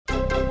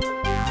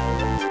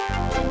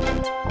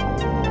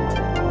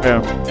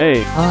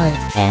A. I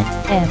N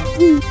M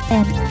E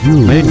N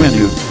U. Main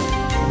menu.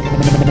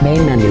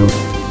 Main menu.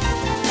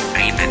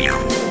 Main menu.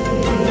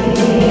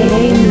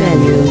 Main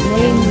menu.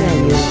 Main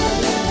menu.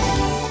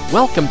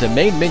 Welcome to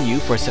Main Menu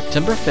for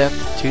September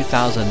 5th,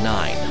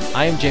 2009.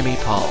 I am Jamie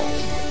Pauls.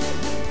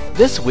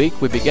 This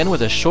week we begin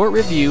with a short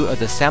review of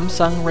the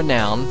Samsung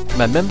Renown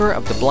from a member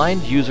of the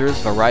Blind Users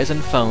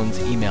Verizon Phones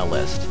email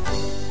list.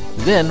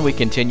 Then we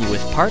continue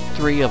with part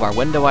 3 of our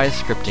WindowEyes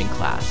scripting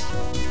class.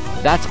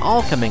 That's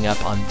all coming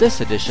up on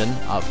this edition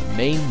of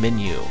Main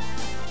Menu.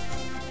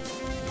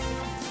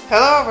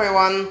 Hello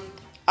everyone,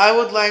 I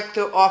would like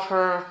to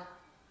offer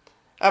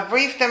a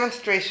brief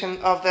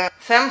demonstration of the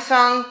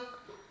Samsung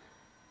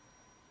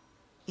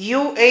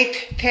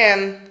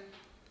U810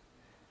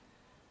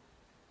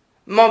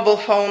 mobile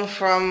phone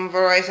from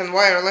Verizon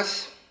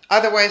Wireless,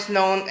 otherwise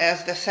known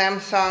as the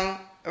Samsung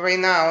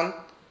Renown.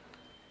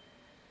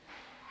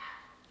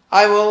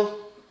 I will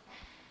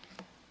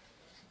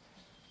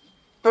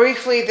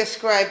briefly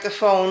describe the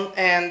phone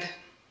and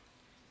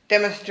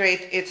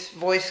demonstrate its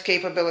voice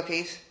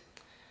capabilities.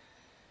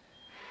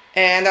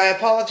 And I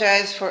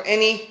apologize for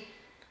any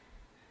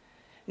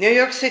New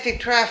York City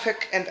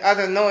traffic and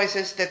other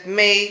noises that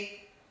may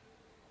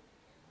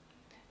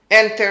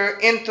enter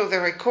into the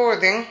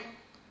recording,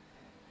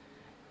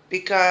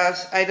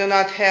 because I do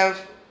not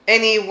have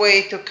any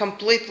way to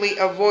completely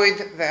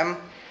avoid them.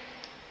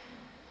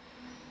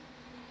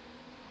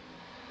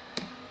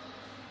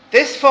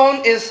 This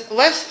phone is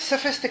less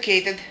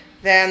sophisticated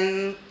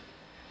than,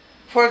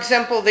 for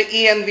example, the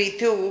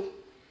ENV2.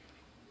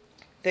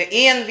 The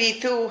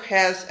ENV2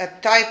 has a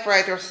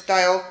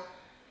typewriter-style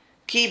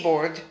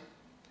keyboard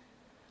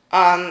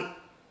on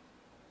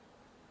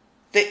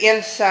the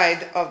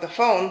inside of the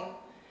phone.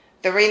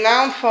 The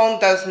Renown phone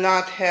does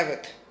not have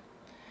it.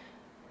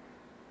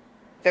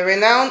 The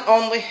Renown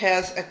only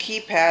has a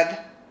keypad,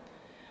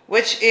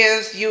 which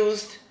is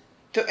used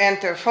to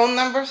enter phone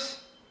numbers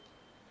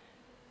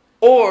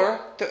or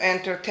to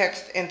enter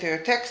text into your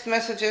text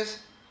messages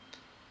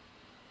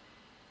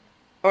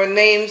or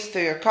names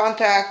to your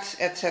contacts,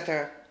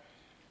 etc.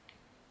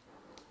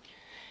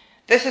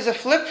 This is a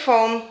flip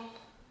phone,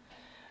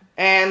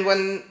 and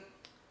when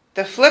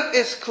the flip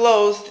is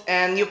closed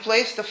and you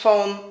place the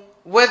phone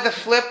with the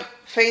flip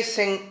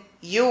facing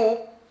you,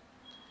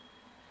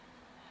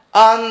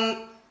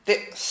 on the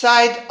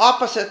side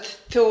opposite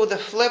to the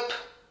flip,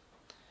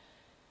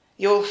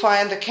 you'll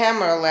find the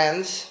camera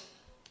lens.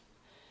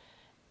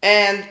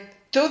 And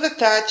to the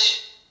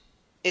touch,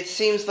 it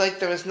seems like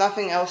there is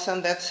nothing else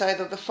on that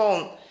side of the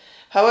phone.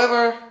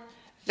 However,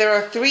 there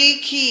are 3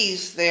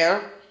 keys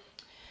there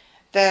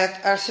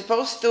that are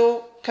supposed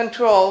to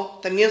control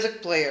the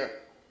music player.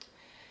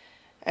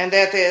 And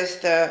that is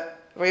the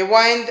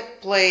rewind,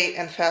 play,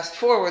 and fast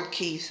forward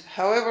keys.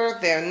 However,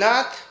 they're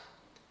not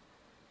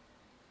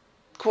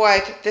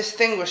quite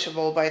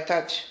distinguishable by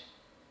touch.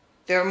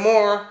 They're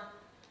more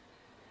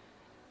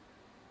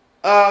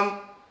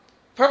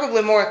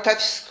probably more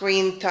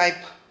touchscreen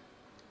type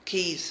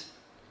keys.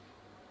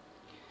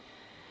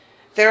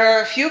 There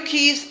are a few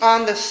keys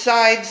on the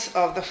sides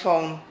of the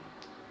phone.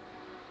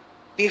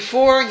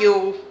 Before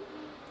you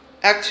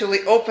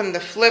actually open the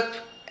flip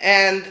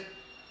and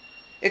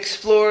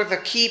explore the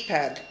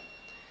keypad,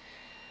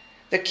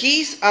 the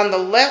keys on the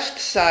left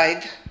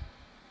side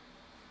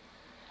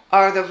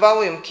are the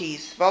volume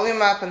keys,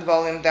 volume up and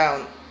volume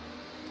down.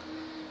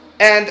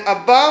 And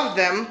above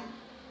them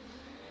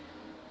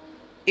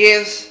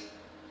is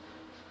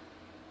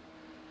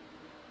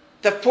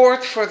the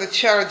port for the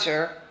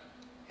charger,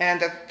 and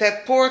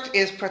that port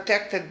is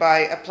protected by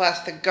a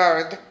plastic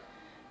guard.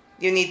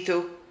 You need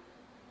to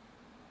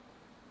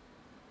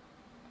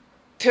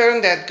turn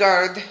that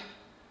guard,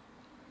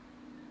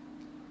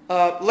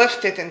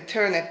 lift it and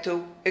turn it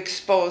to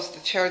expose the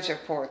charger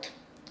port.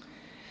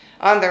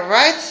 On the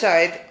right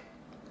side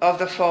of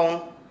the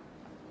phone,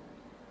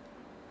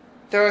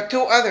 there are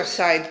 2 other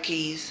side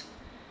keys,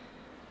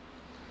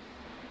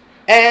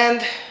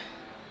 and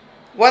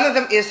one of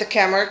them is the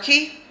camera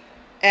key,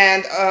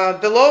 and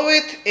below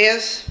it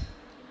is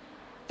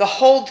the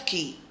hold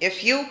key.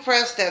 If you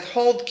press that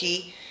hold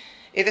key,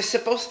 it is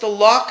supposed to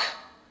lock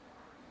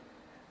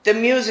the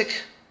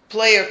music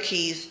player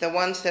keys, the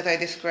ones that I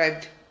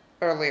described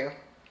earlier.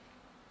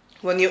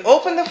 When you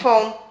open the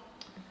phone,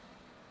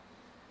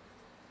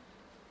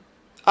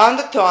 on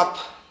the top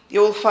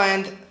you will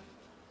find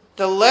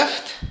the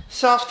left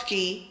soft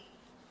key,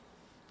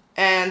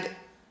 and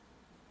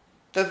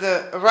to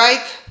the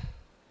right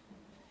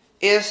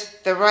is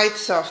the right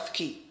soft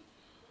key.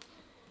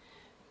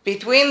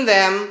 Between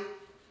them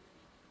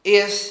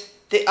is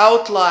the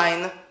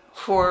outline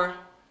for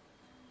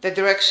the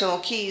directional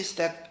keys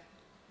that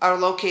are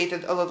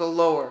located a little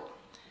lower.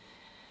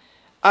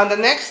 On the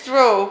next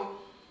row,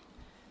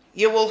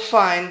 you will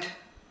find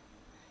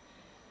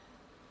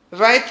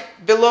right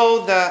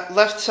below the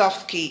left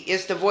soft key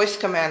is the voice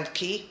command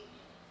key.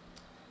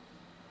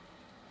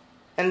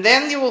 And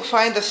then you will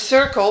find a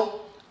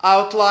circle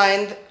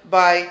outlined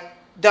by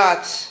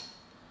dots.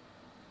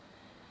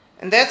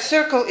 And that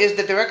circle is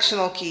the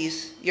directional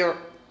keys, your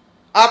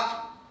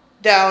up,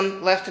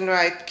 down, left and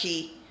right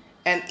key,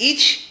 and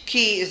each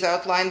key is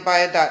outlined by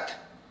a dot.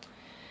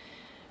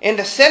 In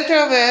the center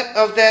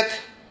of that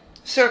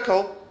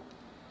circle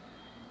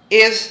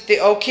is the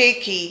OK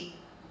key.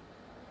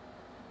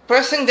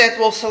 Pressing that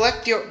will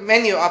select your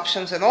menu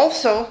options, and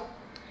also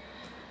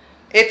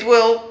it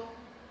will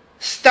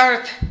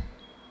start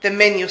the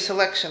menu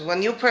selection.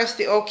 When you press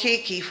the OK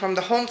key from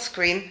the home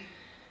screen,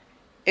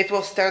 it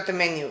will start the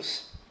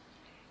menus.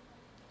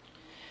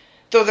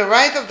 To the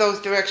right of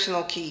those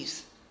directional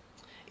keys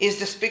is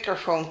the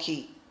speakerphone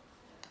key.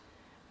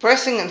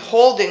 Pressing and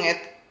holding it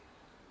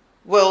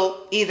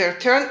will either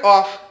turn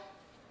off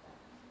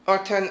or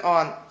turn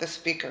on the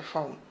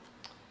speakerphone.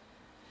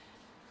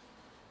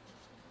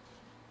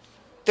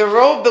 The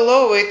row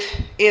below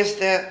it is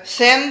the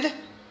send,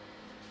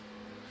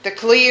 the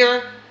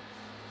clear,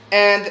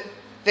 and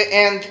the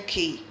end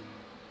key.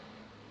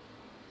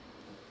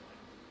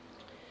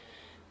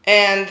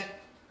 And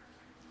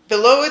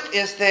below it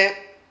is the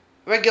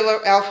regular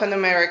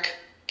alphanumeric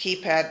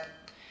keypad.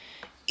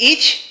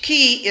 Each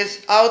key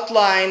is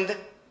outlined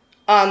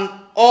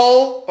on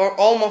all or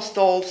almost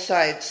all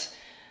sides,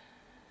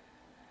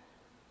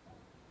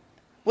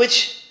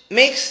 which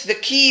makes the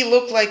key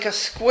look like a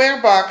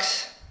square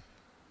box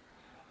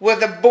with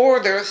the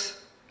borders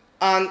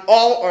on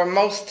all or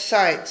most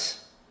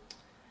sides.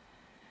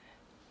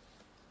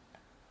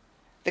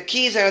 The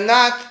keys are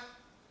not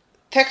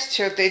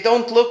textured, they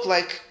don't look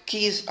like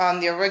keys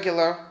on your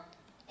regular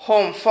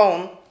home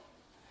phone,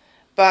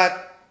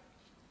 but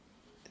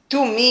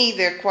to me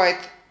they're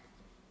quite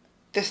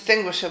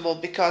distinguishable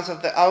because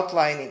of the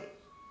outlining.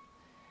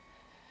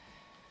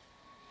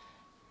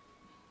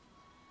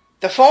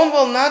 The phone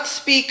will not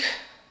speak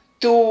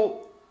to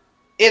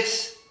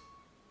its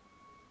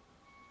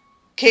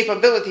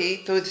capability,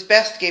 to its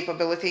best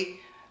capability,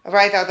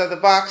 right out of the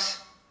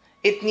box.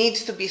 It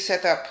needs to be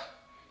set up.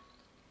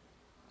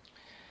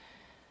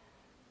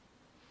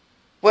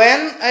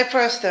 When I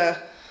press the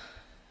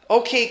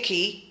OK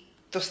key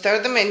to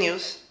start the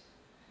menus,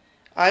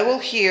 I will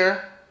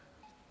hear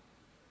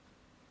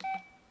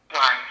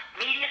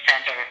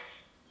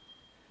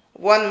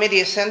 1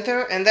 media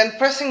center, and then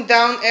pressing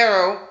down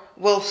arrow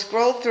will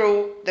scroll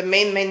through the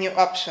main menu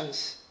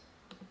options.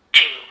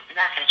 2.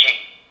 Messaging.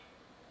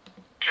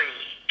 3.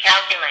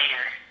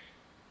 Calculator.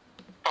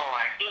 4.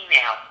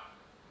 Email.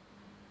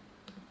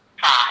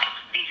 5.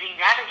 Busy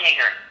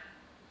Navigator.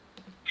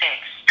 6.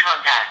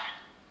 Contact.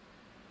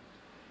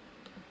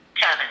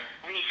 7.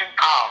 Recent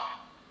calls.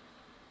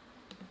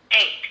 8.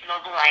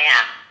 Mobile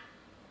IM.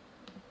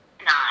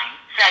 9.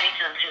 Settings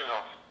and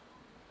tools.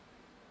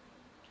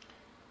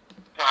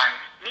 1.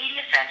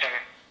 Media Center.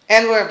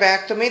 And we're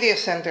back to Media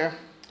Center.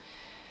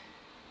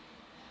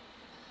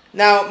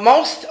 Now,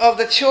 most of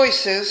the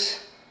choices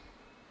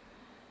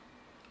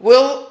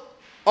will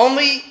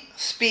only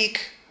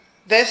speak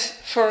this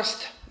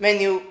first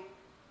menu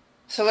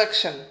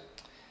selection.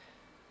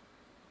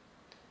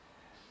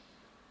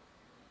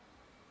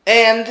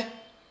 And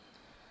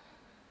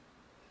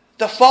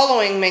the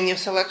following menu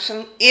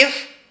selection,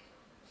 if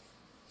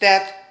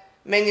that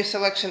menu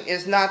selection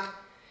is not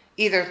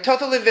either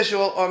totally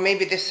visual or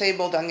maybe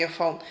disabled on your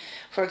phone.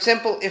 For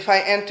example, if I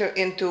enter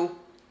into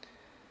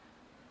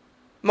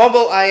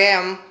mobile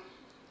IM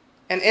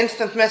and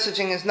instant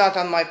messaging is not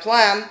on my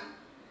plan,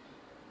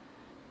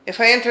 if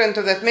I enter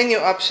into that menu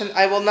option,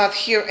 I will not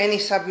hear any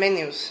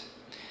submenus.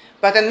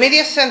 But in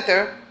Media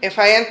Center, if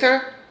I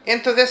enter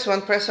into this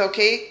one, press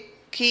OK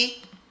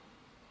key.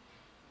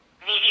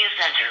 Media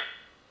Center.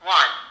 1.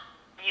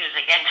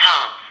 Music and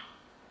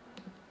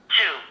tones.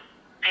 2.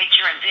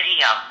 Picture and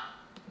video.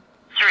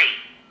 3.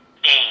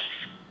 Games.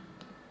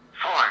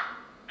 4.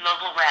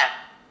 Mobile web.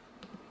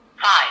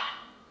 5.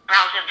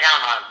 Browse and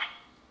download.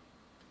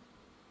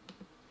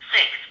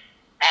 6.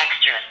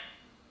 Extras.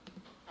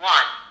 1.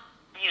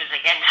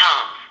 Music and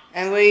tones.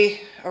 And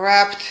we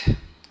wrapped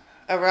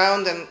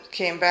around and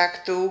came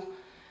back to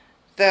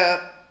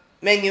the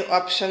menu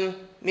option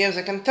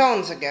Music and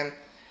Tones again.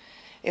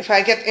 If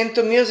I get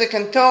into Music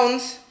and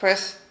Tones,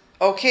 press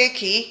OK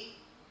key.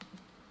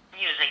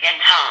 Music and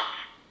tones.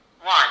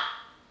 1.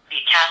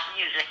 Vcast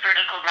music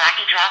vertical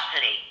bracket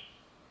Dropsody.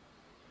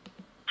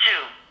 2.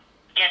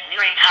 Get new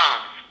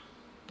ringtones.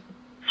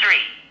 3.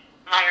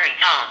 My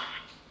ringtones.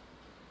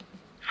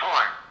 4.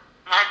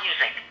 My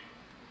music.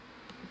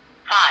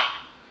 5.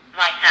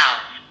 My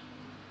sounds.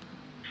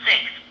 6.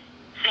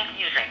 Sync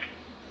music.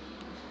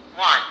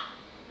 1.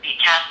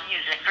 Vcast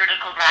music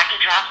vertical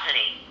bracket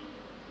Dropsody.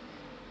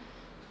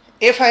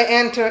 If I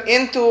enter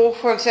into,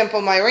 for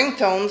example, my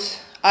ringtones,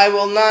 I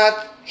will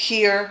not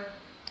hear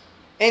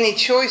any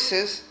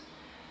choices,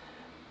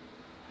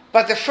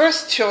 but the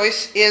first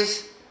choice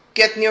is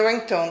get new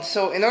ringtone.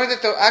 So in order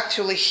to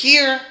actually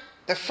hear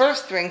the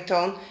first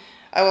ringtone,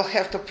 I will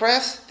have to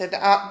press the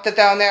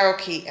down arrow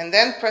key, and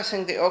then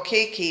pressing the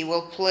OK key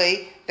will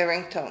play the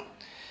ringtone.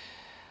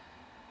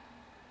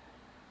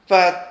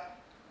 But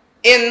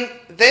in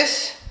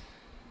this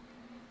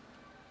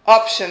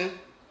option,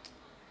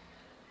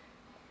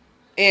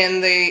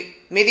 in the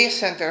Media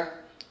Center,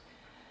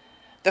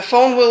 the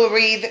phone will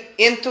read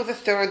into the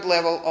third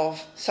level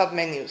of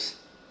submenus.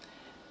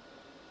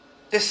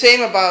 The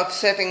same about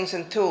settings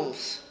and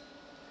tools.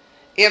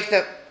 If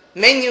the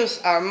menus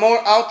are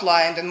more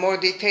outlined and more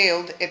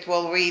detailed, it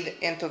will read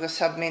into the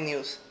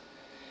submenus.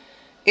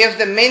 If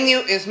the menu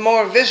is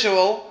more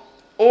visual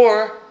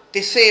or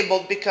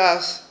disabled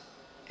because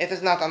it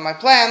is not on my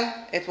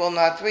plan, it will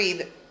not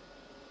read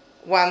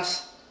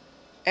once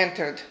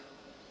entered.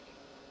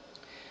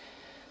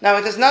 Now,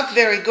 it is not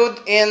very good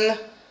in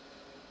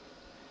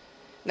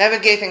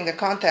navigating the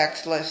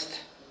contacts list.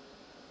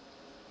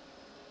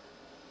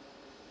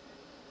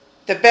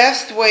 The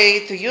best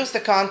way to use the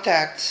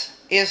contacts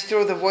is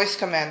through the voice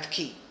command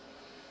key.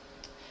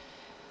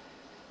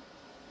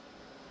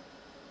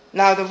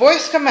 Now, the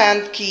voice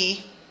command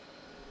key,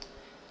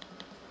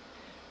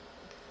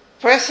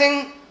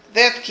 pressing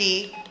that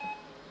key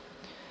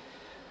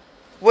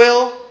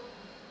will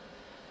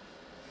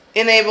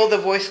enable the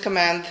voice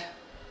command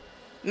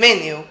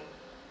menu,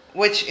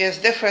 which is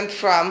different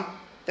from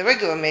the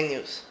regular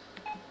menus.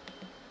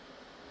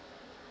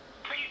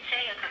 Please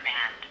say a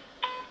command.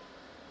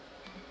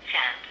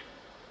 Send.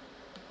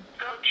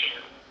 Go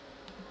to.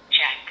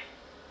 Check.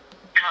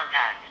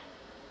 Contact.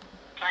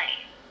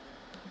 Play.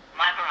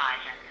 My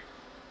Verizon.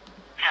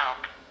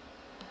 Help.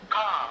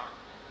 Call.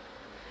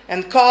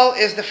 And call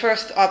is the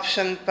first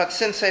option, but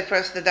since I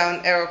pressed the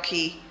down arrow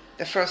key,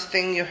 the first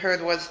thing you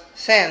heard was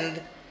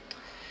send.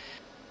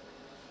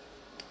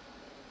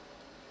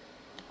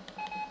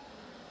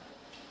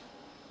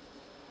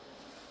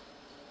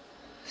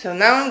 So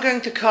now I'm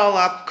going to call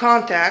up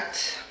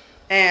contacts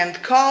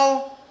and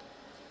call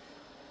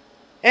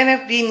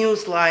NFB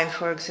Newsline,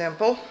 for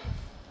example.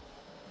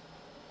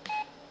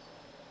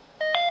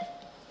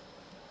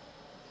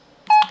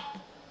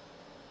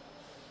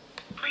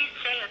 Please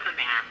say a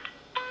command.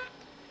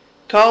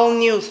 Call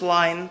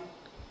Newsline.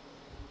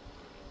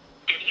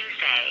 Did you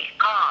say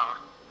call?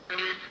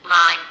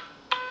 Newsline.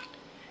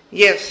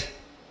 Yes.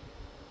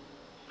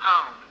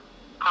 Home.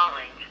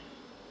 Calling.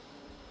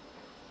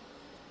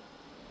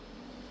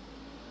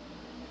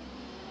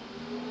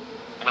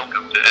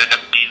 Welcome to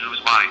NFB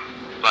Newsline.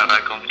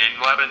 Para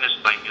continuar en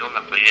español,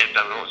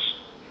 aprieta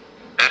dos.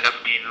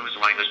 NFB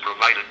Newsline is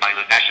provided by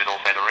the National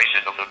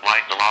Federation of the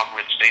Blind along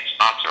with state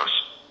sponsors.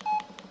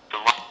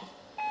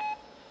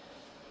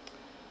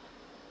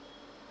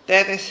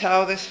 That is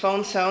how this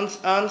phone sounds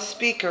on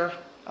speaker.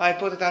 I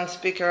put it on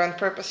speaker on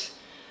purpose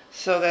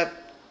so that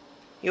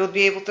you'll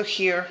be able to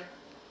hear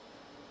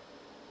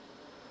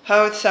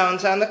how it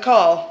sounds on the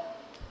call.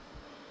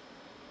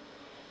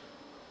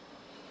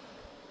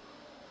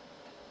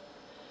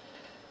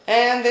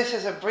 And this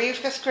is a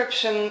brief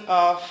description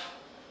of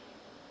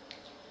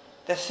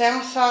the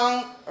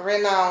Samsung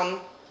Renown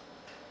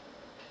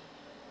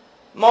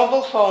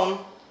mobile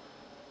phone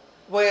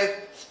with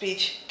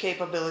speech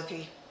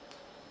capability.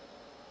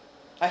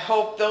 I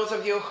hope those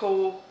of you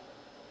who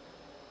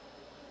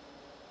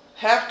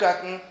have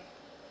gotten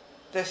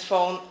this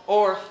phone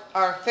or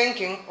are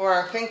thinking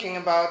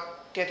about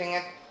getting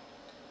it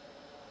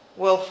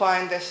will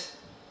find this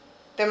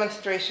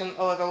demonstration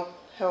a little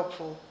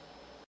helpful.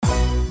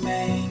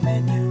 Main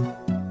menu.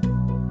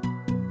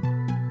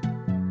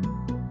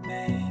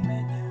 Main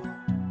menu.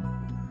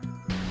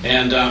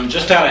 And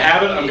just out of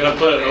habit, I'm going to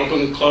put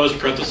open, close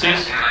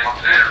parentheses.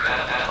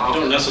 You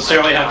don't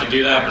necessarily have to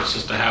do that, but it's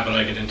just a habit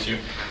I get into.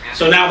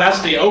 So now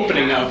that's the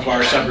opening of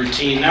our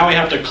subroutine. Now we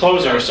have to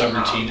close our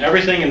subroutine.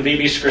 Everything in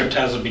VBScript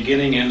has a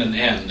beginning and an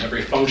end.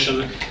 Every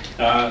function,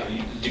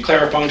 you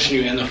declare a function,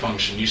 you end the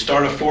function. You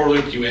start a for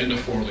loop, you end a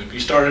for loop. You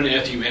start an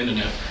if, you end an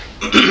if.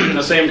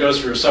 The same goes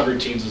for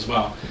subroutines as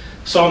well.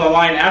 So on the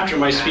line after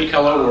my speak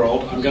hello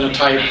world, I'm going to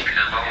type,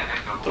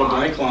 put a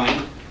blank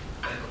line.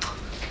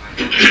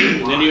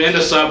 And then you end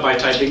a sub by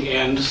typing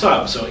end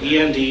sub. So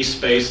END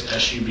space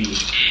SUB.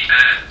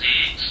 END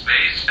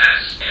space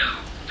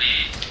SUB.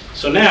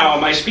 So now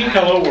my speak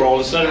hello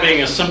world, instead of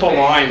being a simple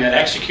line that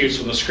executes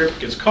when the script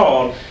gets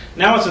called,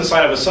 now it's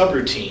inside of a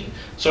subroutine.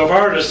 So if I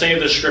were to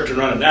save this script and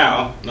run it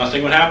now,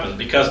 nothing would happen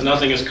because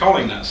nothing is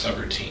calling that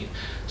subroutine.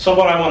 So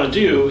what I want to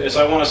do is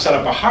I want to set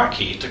up a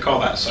hotkey to call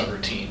that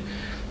subroutine.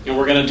 And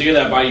we're going to do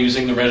that by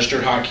using the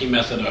registered hotkey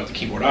method of the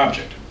keyboard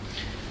object.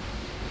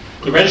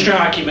 The registered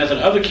hotkey method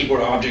of the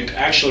keyboard object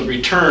actually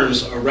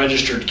returns a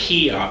registered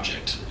key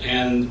object.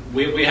 And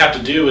what we have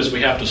to do is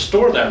we have to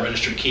store that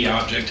registered key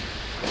object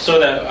so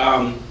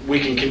that we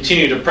can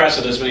continue to press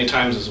it as many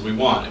times as we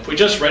want. If we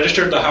just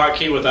registered the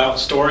hotkey without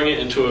storing it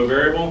into a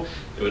variable,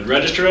 it would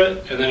register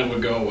it and then it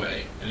would go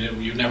away.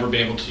 And you'd never be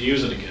able to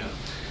use it again.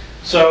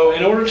 So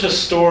in order to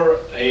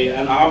store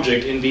an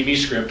object in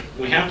VBScript,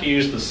 we have to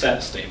use the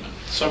set statement.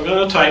 So I'm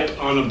going to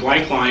type on a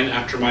blank line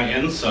after my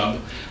end sub,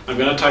 I'm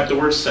going to type the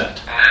word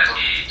set,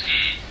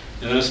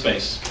 and then a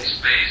space.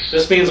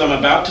 This means I'm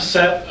about to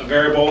set a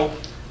variable,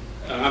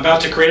 I'm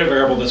about to create a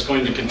variable that's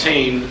going to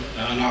contain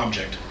an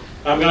object.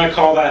 I'm going to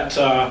call that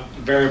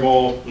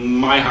variable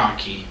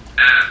myhotkey.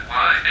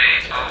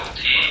 MyHotkey.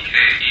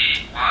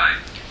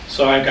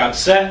 So I've got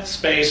set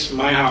space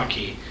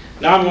myhotkey.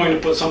 Now I'm going to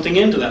put something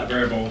into that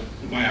variable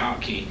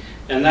myhotkey.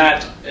 and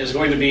that is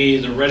going to be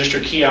the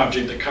register key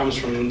object that comes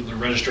from the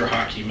register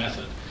hotkey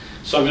method.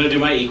 So I'm going to do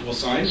my equal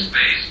sign.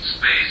 Space.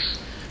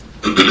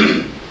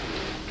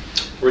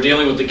 We're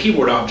dealing with the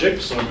keyboard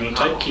object, so I'm going to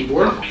type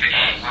keyboard.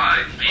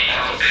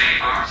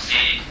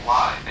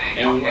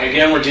 And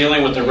again, we're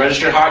dealing with the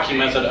register hotkey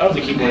method of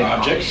the keyboard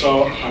object,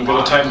 so I'm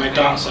going to type my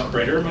dot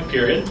separator, my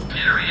period.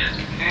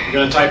 I'm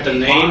going to type the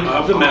name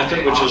of the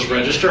method, which is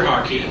register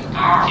hotkey.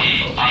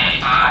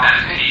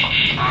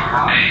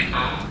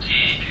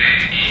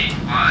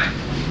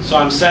 So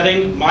I'm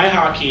setting my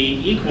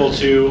hotkey equal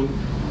to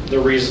the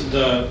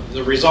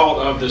result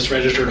of this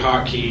register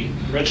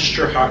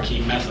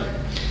hotkey method.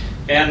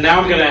 And now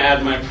I'm going to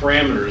add my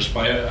parameters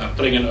by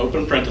putting an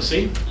open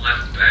parenthesis.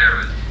 Left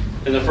parent.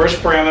 And the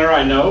first parameter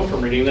I know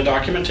from reading the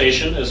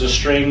documentation is a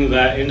string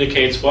that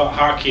indicates what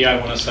hotkey I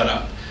want to set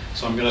up.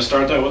 So I'm going to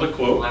start that with a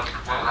quote. Left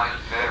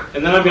parent.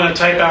 And then I'm going to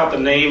type out the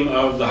name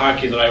of the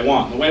hotkey that I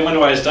want. The way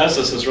Windows does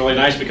this is really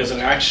nice because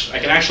I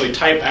can actually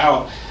type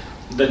out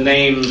the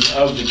names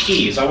of the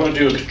keys. I want to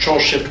do a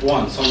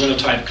Control-Shift-1, so I'm going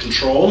to type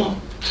Control,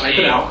 type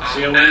it out,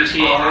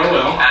 CONTROL,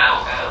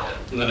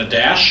 and then a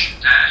dash,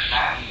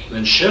 and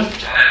then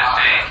Shift,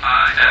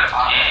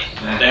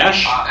 and a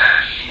dash,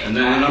 and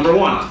then the number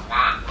 1.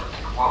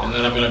 And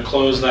then I'm going to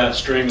close that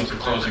string with a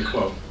closing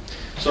quote.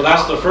 So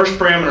that's the first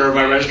parameter of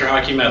my register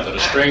hotkey method, a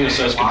string that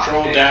says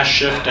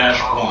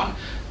Control-Shift-1.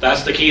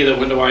 That's the key that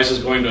Windows is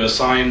going to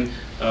assign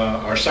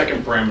our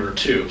second parameter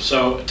to.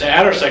 So to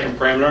add our second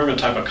parameter, I'm going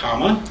to type a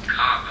comma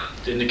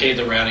to indicate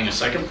that we're adding a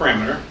second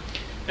parameter.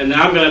 And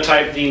now I'm going to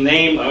type the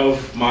name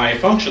of my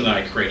function that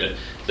I created.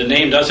 The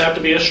name does have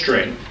to be a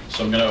string,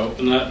 so I'm going to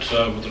open that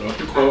with an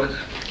open quote.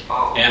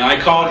 And I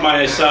called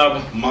my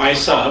sub,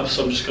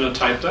 so I'm just going to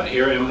type that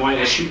here,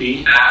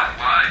 MYSUB.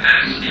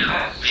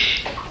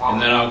 And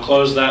then I'll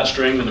close that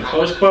string with a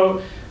close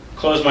quote,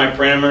 close my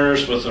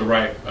parameters with the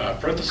right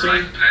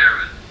parenthesis.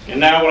 And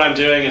now what I'm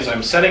doing is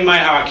I'm setting my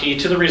hotkey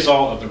to the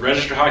result of the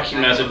register hotkey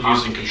method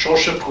using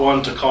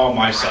Control-Shift-1 to call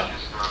my sub.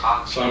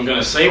 So I'm going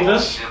to save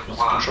this with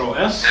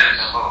Control-S.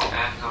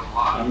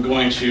 I'm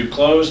going to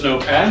close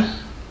Notepad.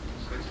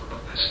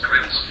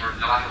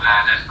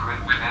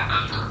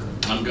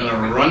 I'm going to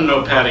run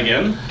Notepad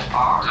again.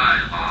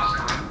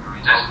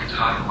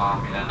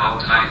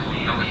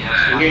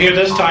 And you hear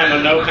this time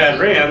when Notepad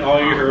ran, all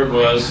you heard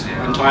was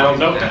Untitled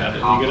Notepad.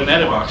 And you get an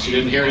edit box. You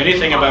didn't hear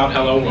anything about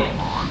Hello World.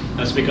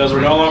 That's because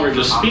we're no longer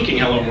just speaking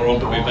Hello World,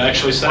 but we've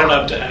actually set it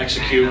up to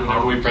execute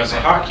whenever we press a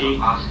hotkey.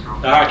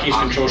 The hotkey is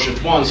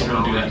Control-Shift-1, so I'm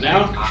going to do that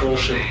now.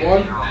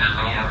 Control-Shift-1.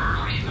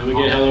 And we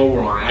get Hello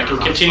World. I can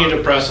continue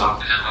to press it.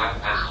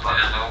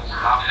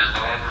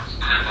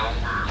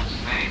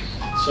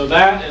 So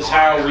that is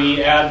how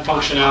we add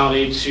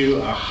functionality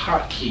to a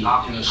hotkey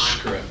in a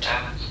script.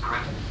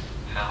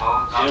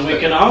 And we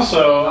can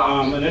also,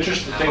 an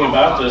interesting thing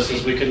about this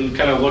is we can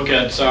kind of look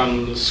at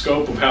the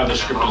scope of how the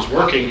script is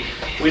working.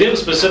 We didn't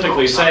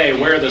specifically say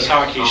where this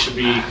hotkey should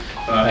be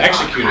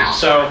executed.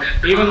 So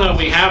even though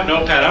we have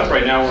Notepad up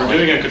right now, we're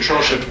doing a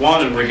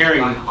Control-Shift-1 and we're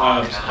hearing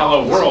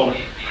Hello World,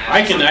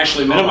 I can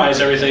actually minimize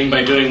everything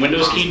by doing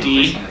Windows key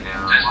D.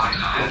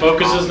 The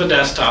focus is the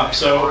desktop,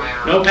 so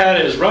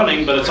Notepad is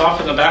running, but it's off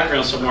in the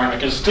background somewhere. I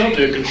can still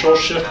do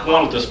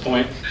Control-Shift-1 at this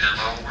point.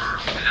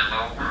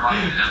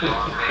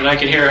 And I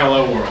can hear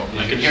Hello World. And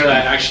I can hear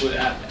that actually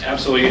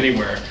absolutely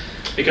anywhere,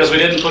 because we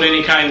didn't put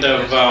any kind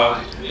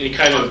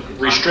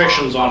of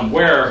restrictions on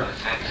where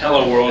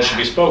Hello World should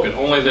be spoken.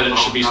 Only that it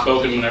should be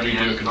spoken whenever you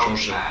do a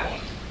Control-Shift-1.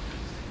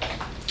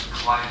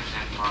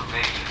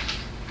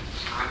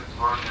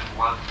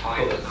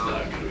 Oh, that's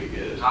not going to be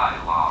good.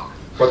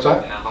 What's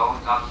that?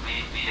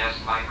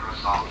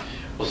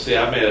 Well, see,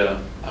 I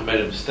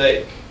made a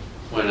mistake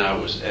when I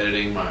was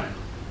editing my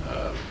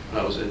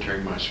when I was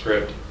entering my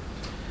script,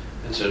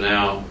 and so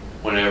now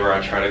whenever I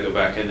try to go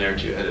back in there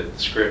to edit the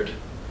script,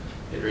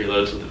 it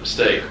reloads with a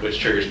mistake, which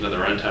triggers another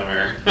runtime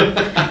error.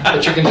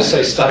 But you can just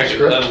say stop I can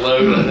script.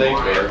 unload, I think,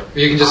 or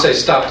You can just say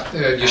stop.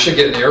 You should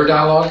get an error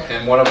dialog,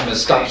 and one of them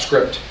is stop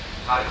script.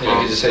 And you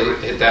can just say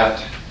hit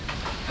that,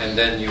 and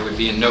then you would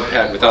be in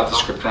Notepad without the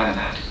script running.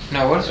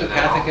 Now, what is the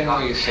path again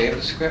where you save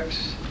the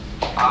scripts?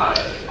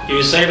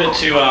 You save it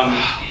to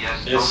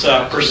it's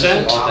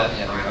percent app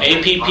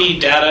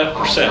data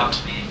percent,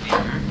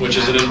 which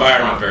is an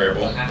environment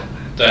variable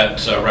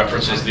that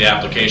references the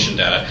application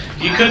data.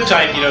 You could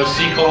type,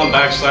 C:\/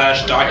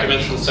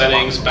 documents and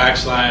settings /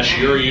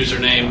 your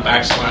username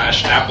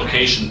 /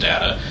 application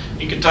data.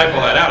 You can type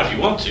all that out if you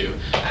want to.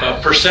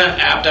 But percent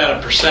app data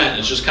percent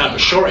is just kind of a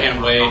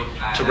shorthand way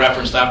to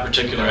reference that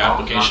particular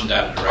application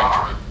data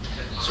directory.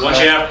 So once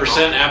you have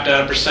percent app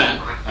data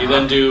percent, you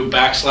then do /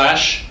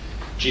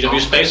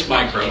 GW space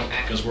micro,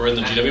 because we're in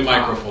the GW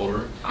micro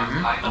folder,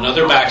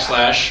 another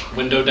 /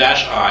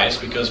 window-i's,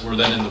 because we're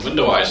then in the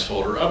window-i's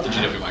folder of the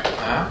GW micro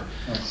folder,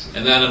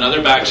 and then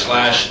another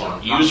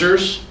 /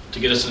 users to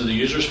get us into the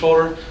users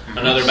folder,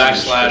 another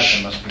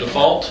backslash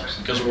default,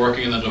 because we're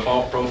working in the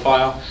default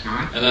profile,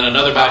 and then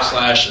another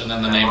backslash, and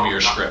then the name of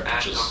your script,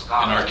 which is, in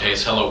our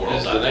case, hello world.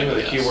 Is the name of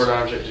the keyword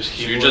object just So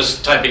keyword? you're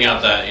just typing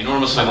out that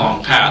enormously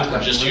long path.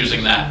 We're just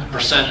using that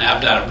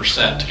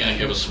 %appdata% to kind of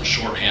give us some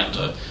shorthand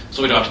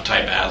so we don't have to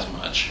type as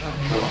much.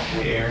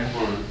 Hey, Aaron,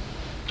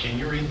 can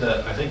you read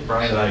the, I think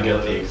Brian and I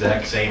got the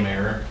exact same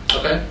error.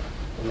 Okay.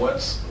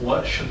 What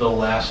should the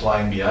last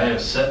line be? I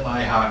have set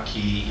my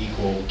hotkey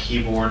equal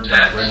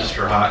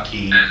keyboard.register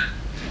hotkey,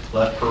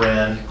 left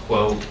paren,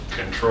 quote,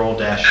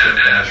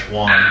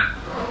 control-shift-1,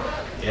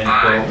 end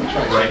quote,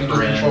 right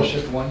Control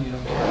Shift paren, 1, you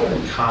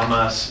don't.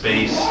 comma,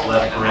 space,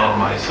 left paren,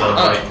 my sub,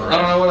 Oh, right I don't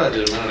paren. know what I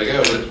did a minute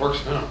ago, but it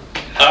works now.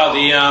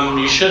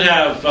 You should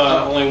have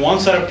only one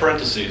set of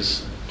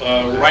parentheses.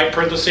 Right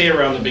parenthesis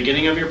around the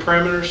beginning of your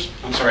parameters.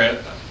 I'm sorry,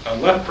 a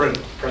left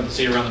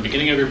parenthesis around the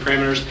beginning of your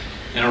parameters,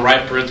 and a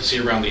right parenthesis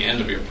around the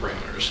end of your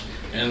parameters.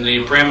 And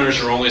the parameters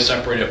are only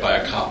separated by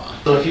a comma.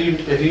 So if you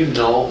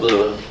null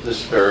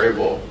this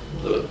variable,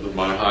 the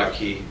my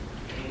hotkey,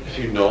 if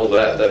you null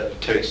that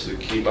takes the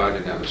key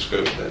binding out of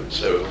scope then.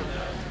 So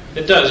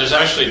It does. There's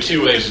actually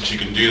two ways that you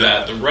can do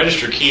that. The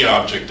register key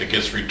object that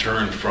gets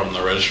returned from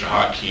the register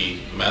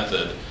hotkey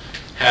method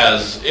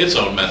has its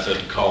own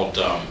method called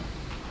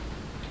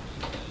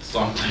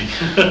something.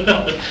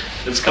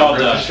 It's called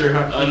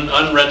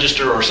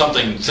unregister or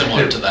something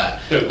similar to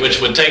that, which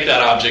would take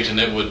that object and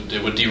it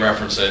would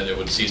dereference it. It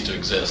would cease to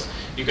exist.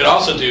 You could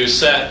also do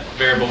set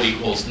variable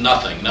equals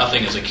nothing.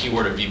 Nothing is a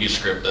keyword of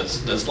VBScript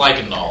that's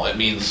like a null. It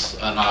means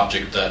an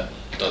object that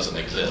doesn't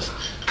exist.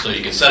 So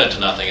you can set it to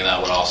nothing, and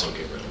that would also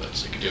get rid of it.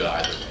 So you can do it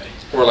either way.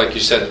 Or like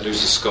you said, it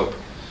loses scope.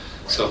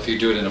 So if you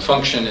do it in a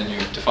function and you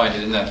define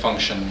it in that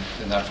function,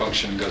 and that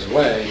function goes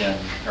away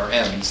or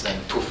ends, then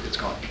poof, it's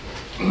gone.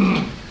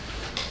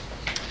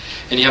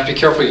 And you have to be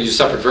careful you use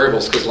separate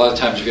variables, because a lot of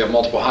times if you have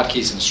multiple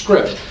hotkeys in a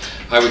script,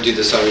 I would do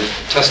this. I was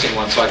testing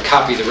one, so I'd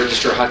copy the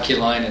register hotkey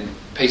line and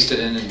paste it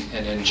in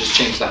and then just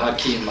change the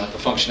hotkey and the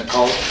function it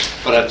calls,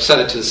 but I'd set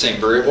it to the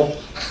same variable.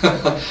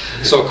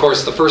 So of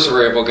course the first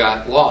variable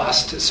got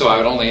lost, so I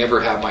would only ever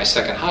have my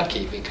second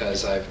hotkey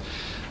because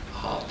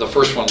the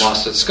first one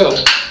lost its scope,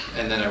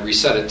 and then I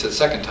reset it to the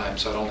second time,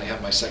 so I'd only have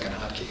my second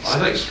hotkey. I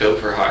think scope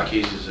for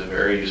hotkeys is a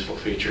very useful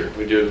feature.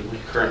 We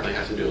currently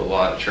have to do a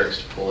lot of tricks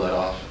to pull that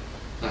off.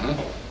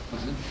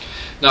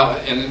 Now,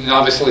 and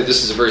obviously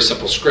this is a very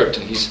simple script,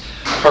 and he's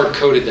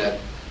hard-coded that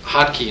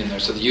hotkey in there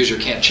so the user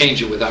can't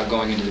change it without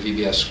going into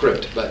the VBS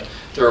script. But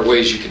there are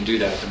ways you can do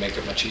that to make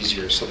it much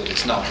easier so that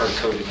it's not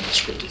hard-coded in the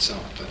script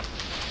itself.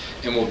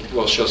 And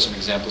we'll show some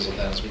examples of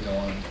that as we go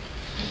on.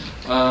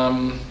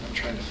 I'm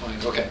trying to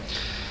find, okay.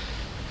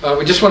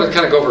 We just want to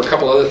kind of go over a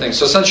couple other things.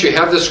 So since you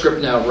have this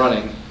script now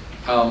running,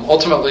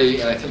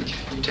 ultimately, and I think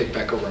you take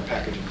back over and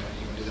packaging.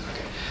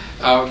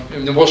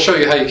 And then we'll show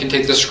you how you can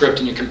take this script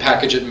and you can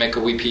package it and make a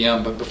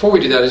WPM. But before we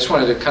do that, I just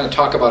wanted to kind of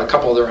talk about a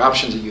couple other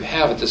options that you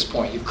have at this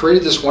point. You've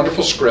created this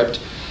wonderful script.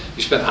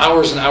 You spent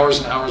hours and hours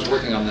and hours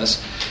working on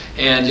this.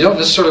 And you don't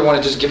necessarily want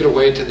to just give it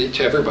away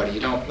to everybody. You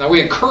don't. Now, we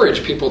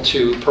encourage people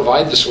to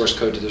provide the source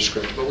code to their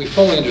script, but we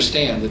fully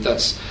understand that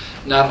that's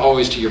not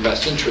always to your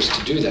best interest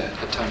to do that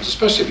at times,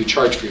 especially if you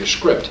charge for your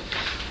script.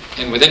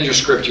 And within your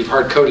script, you've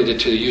hard-coded it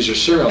to the user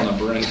serial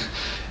number,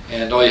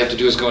 and all you have to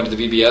do is go into the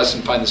VBS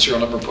and find the serial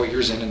number and put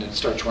yours in, and it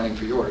starts running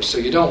for yours. So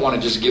you don't want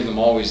to just give them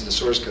always the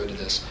source code to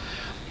this.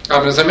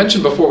 As I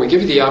mentioned before, we give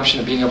you the option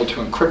of being able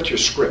to encrypt your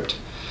script.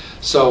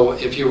 So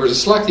if you were to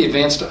select the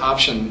advanced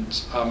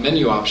options,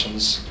 menu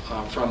options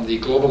from the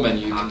global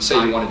menu, you can say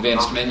you want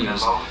advanced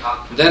menus.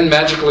 Then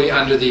magically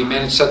under the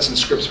Manage Sets and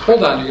Scripts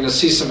pull-down, you're going to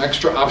see some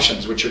extra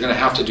options, which you're going to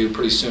have to do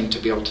pretty soon to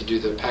be able to do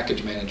the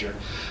package manager.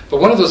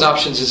 But one of those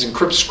options is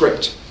encrypt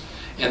script.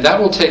 And that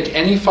will take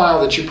any file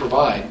that you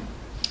provide.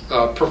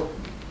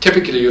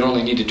 Typically, you'd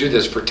only need to do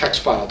this for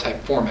text file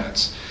type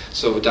formats.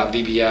 So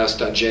 .vbs,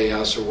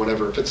 .js, or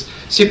whatever. If it's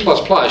C++,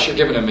 you're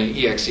giving them an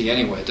exe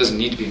anyway. It doesn't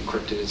need to be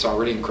encrypted. It's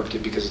already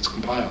encrypted because it's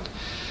compiled.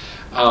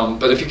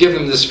 But if you give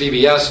them this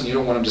VBS and you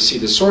don't want them to see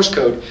the source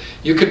code,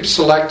 you could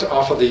select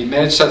off of the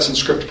Manage Sets and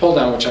Script pull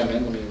down, which I'm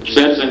in. Let me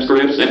Sets and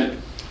Scripts and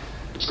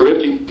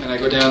Scripting. And I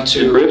go down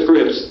to Encrypt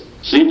Scripts.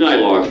 See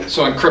dialog.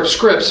 So encrypt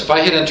scripts. If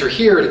I hit enter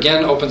here, it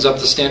again opens up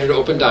the standard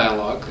open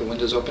dialog, the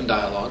Windows open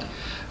dialog.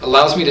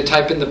 Allows me to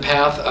type in the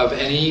path of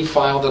any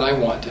file that I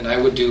want, and I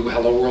would do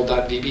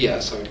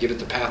helloworld.vbs. I would give it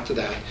the path to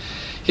that.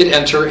 Hit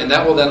enter, and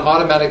that will then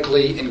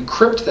automatically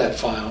encrypt that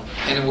file,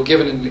 and it will give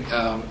it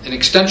an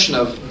extension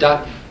of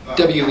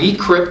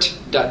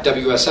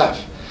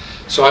 .wecrypt.wsf.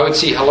 So I would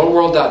see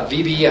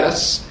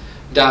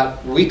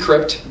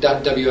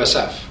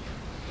helloworld.vbs.wecrypt.wsf.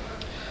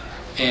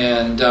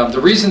 And the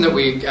reason that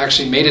we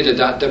actually made it a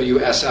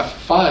 .wsf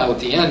file at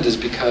the end is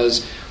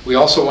because we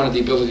also wanted the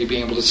ability to be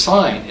able to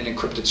sign an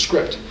encrypted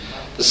script.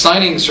 The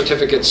signing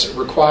certificates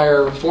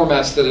require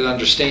formats that it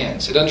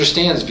understands. It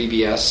understands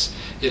VBS,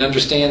 it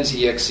understands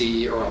exe,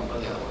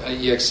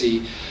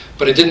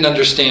 but it didn't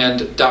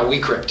understand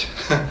 .wecrypt.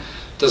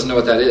 Doesn't know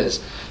what that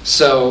is.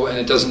 So, and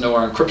it doesn't know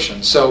our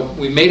encryption. So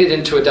we made it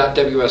into a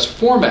 .ws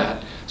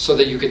format so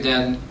that you could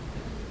then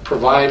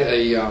provide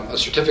a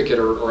certificate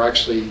or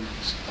actually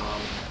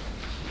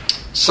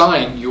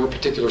sign your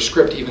particular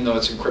script even though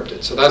it's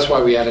encrypted. So that's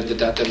why we added the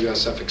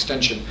 .wsf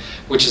extension,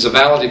 which is a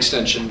valid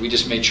extension. We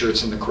just made sure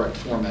it's in the correct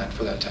format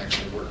for that to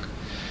actually work.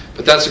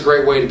 But that's a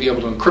great way to be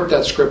able to encrypt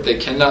that script. They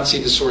cannot see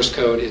the source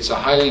code. It's a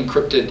highly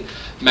encrypted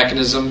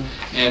mechanism,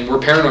 and we're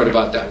paranoid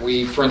about that.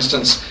 For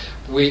instance,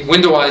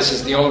 Windowize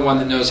is the only one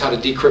that knows how to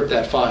decrypt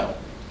that file.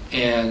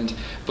 And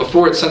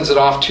before it sends it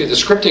off to the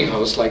scripting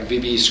host, like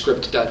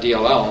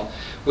vbscript.dll,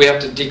 we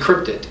have to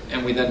decrypt it,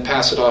 and we then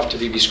pass it off to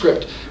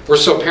vbscript. We're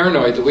so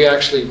paranoid that we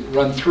actually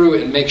run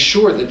through and make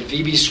sure that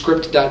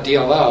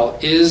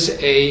vbscript.dll is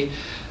a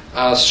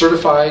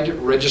certified,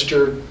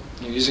 registered,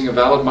 using a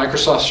valid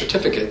Microsoft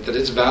certificate, that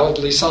it's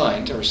validly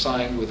signed, or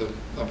signed with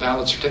a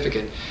valid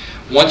certificate.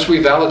 Once we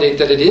validate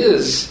that it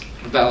is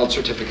a valid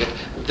certificate,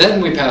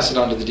 then we pass it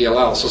on to the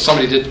DLL. So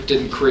somebody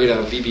didn't create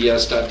a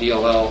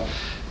vbs.dll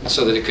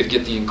so that it could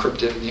get the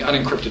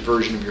unencrypted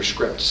version of your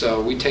script.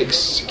 So we take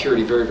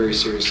security very, very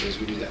seriously as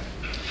we do that.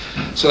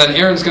 So then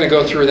Aaron's going to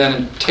go through then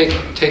and take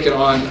it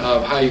on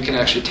of how you can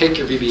actually take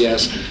your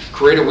VBS,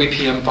 create a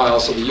WPM file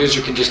so the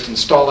user can just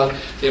install it.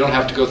 They don't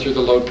have to go through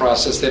the load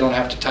process. They don't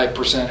have to type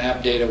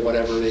 %app data,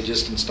 whatever. They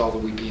just install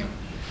the WPM.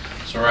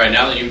 So all right,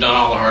 now that you've done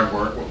all the hard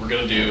work, what we're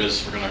going to do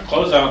is we're going to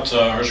close out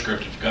our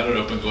script. If you've got it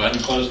open, go ahead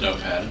and close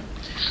Notepad.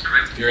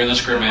 If you're in the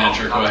script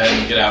manager, go ahead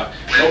and get out.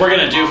 What we're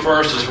going to do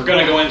first is we're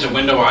going to go into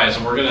Windowize,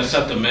 and we're going to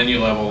set the menu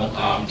level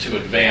to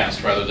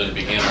advanced rather than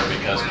beginner,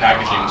 because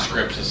packaging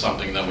scripts is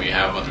something that we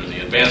have under the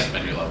advanced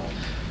menu level.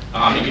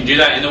 You can do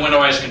that in the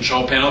Windowize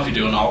control panel if you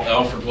do an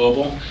Alt-L for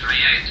global.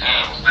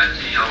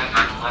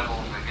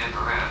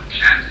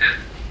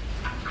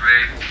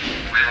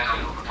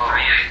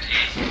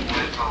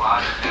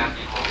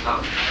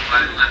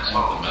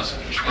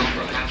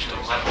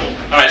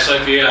 Alright, so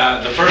if you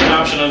the first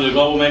option under the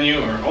global menu,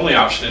 or only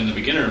option in the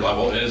beginner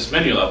level, is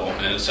menu level,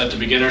 and it's set to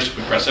beginner, so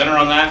we press enter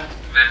on that.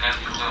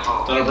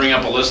 That'll bring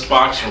up a list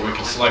box where we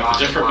can select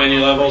the different menu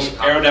levels,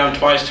 arrow down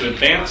twice to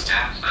advanced,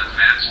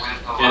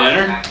 hit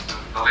enter,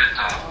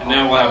 and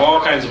now we'll have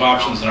all kinds of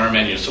options in our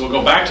menu. So we'll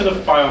go back to the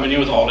file menu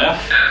with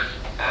Alt-F,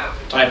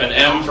 type an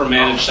M for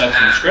manage sets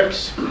and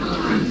scripts,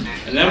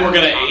 and then we're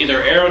going to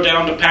either arrow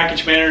down to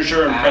package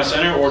manager and press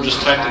enter, or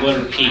just type the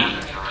letter P.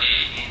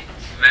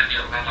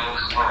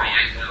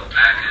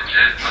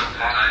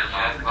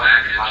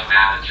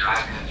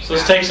 So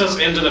this takes us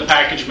into the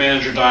package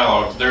manager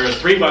dialog. There are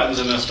 3 buttons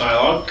in this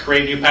dialog: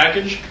 create new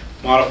package,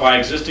 modify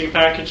existing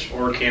package,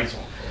 or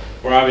cancel.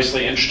 We're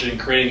obviously interested in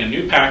creating a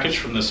new package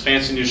from this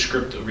fancy new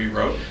script that we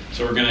wrote,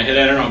 so we're going to hit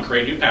enter on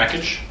create new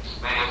package.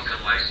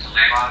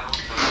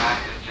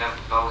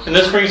 And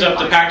this brings up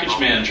the package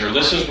manager.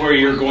 This is where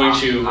you're going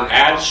to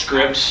add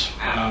scripts.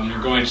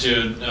 You're going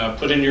to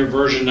put in your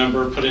version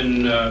number, put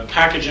in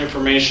package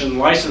information,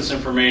 license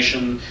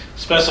information,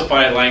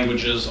 specify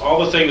languages,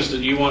 all the things that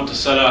you want to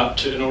set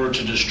up in order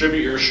to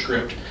distribute your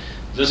script.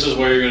 This is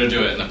where you're going to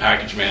do it in the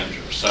package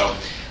manager. So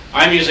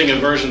I'm using a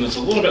version that's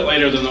a little bit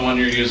later than the one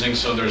you're using,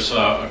 so there's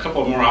a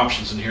couple of more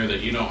options in here that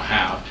you don't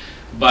have.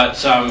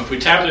 But if we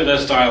tap into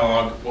this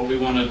dialog, what we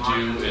want to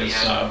do is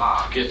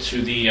get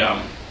to the...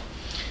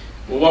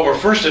 well, what we're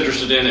first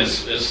interested in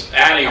is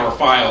adding our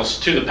files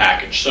to the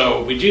package.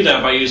 So we do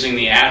that by using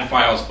the Add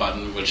Files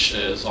button, which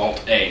is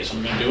Alt-A. So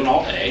I'm going to do an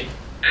Alt-A.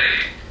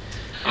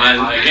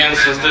 And again,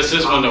 since this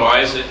is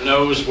Windowize, it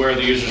knows where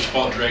the user's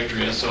default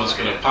directory is, so it's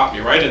going to pop me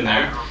right in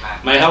there.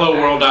 My hello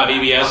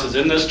world.bbs is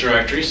in this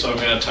directory, so I'm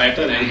going to type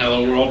that in,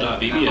 hello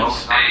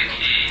world.bbs.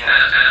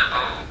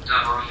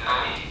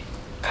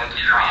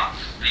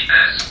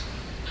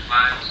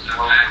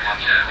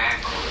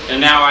 And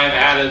now I've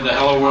added the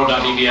hello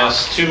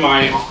world.bbs to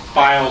my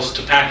files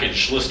to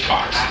package list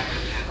box.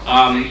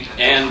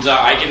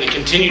 I can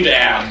continue to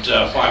add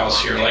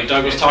files here. Like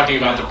Doug was talking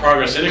about, the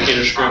progress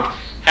indicator script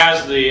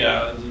has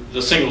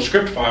the single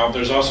script file.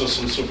 There's also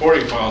some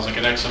supporting files, like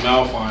an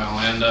XML file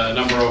and a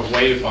number of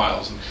WAV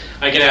files. And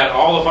I can add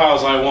all the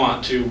files I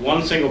want to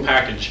one single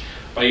package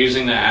by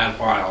using the add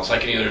files. I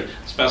can either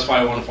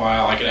specify one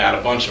file, I could add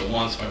a bunch at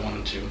once if I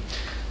wanted to.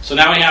 So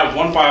now we have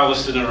one file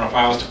listed in our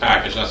files to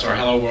package. That's our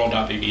hello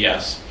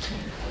world.bbs.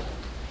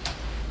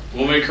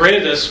 When we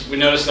created this, we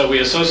noticed that we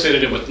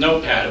associated it with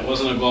Notepad. It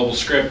wasn't a global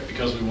script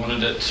because we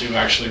wanted it to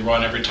actually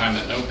run every time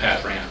that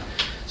Notepad ran.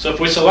 So if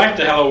we select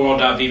the hello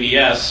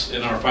world.bbs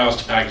in our files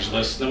to package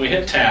list, then we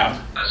hit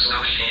tab.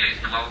 Associate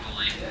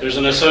globally. There's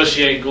an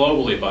associate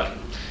globally button.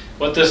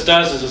 What this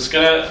does is it's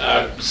going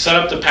to set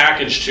up the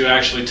package to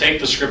actually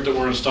take the script that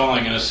we're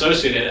installing and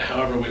associate it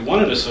however we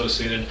want it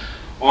associated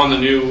on the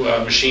new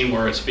machine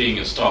where it's being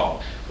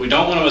installed. We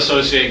don't want to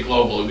associate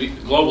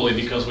globally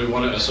because we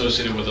want to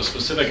associate it with a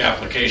specific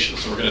application.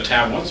 So we're going to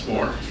tab once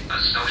more.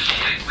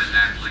 Associate with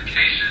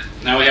application.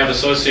 Now we have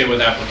associate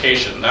with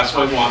application. That's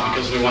what we want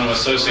because we want to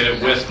associate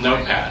it with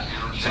Notepad.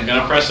 So I'm going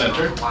to press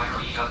enter.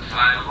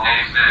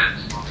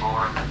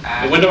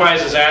 The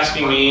Windowize is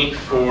asking me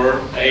for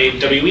a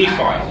WE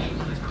file.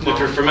 If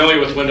you're familiar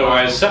with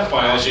Windows set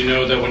files, you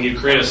know that when you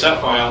create a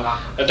set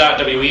file,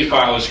 a .we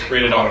file is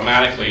created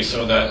automatically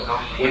so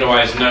that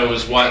Windows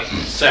knows what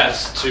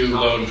sets to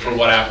load for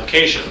what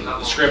application.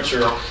 The scripts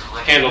are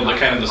handled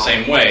kind of the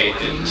same way.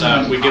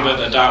 We give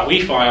it a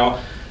 .we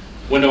file,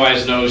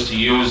 Windows knows to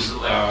use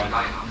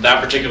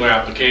that particular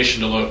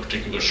application to load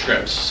particular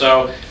scripts.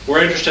 So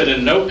we're interested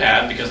in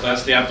Notepad because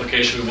that's the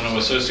application we want to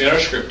associate our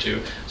script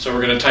to. So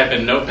we're going to type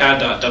in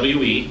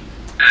notepad.we.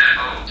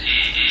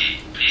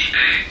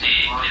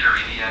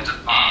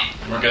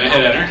 We're going to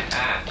hit enter.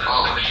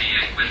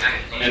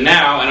 And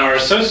now in our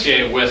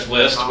associate with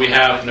list, we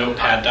have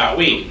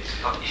notepad.we.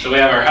 So we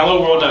have our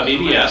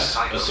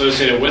hello-world.vbs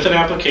associated with an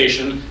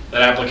application.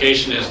 That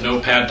application is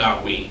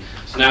notepad.we.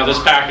 So now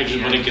this package,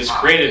 when it gets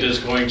created, is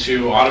going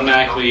to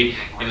automatically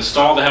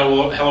install the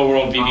Hello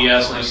World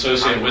VBS and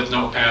associate it with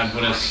Notepad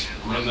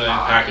when the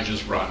package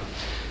is run.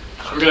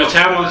 So we're going to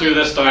tab on through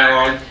this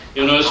dialog.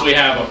 You'll notice we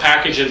have a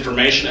package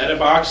information edit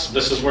box.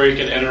 This is where you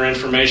can enter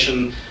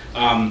information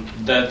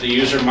that the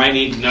user might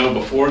need to know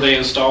before they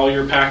install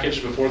your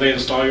package, before they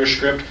install your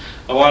script.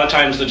 A lot of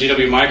times the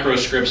GW micro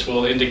scripts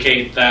will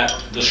indicate that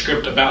the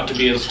script about to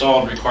be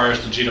installed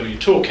requires the GW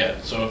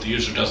toolkit. So if the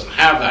user doesn't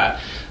have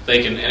that,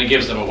 they can, and it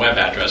gives them a web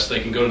address, they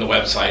can go to the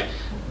website,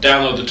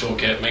 download the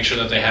toolkit, make sure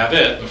that they have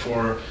it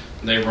before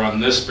they run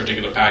this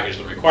particular package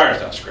that requires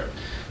that script.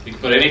 You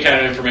can put any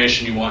kind of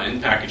information you want in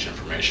package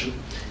information.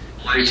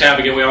 We tab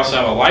again, we also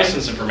have a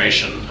license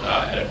information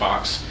edit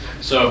box.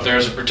 So if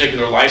there's a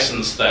particular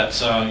license that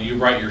you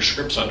write your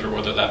scripts under,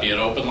 whether that be an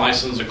open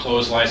license, a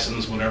closed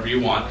license, whatever you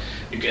want,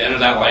 you can enter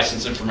that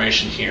license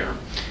information here.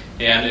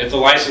 And if the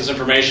license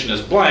information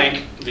is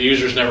blank, the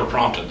user's never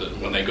prompted that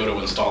when they go to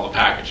install the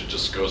package, it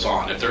just goes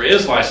on. If there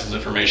is license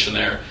information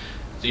there,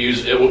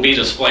 it will be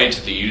displayed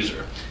to the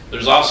user.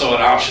 There's also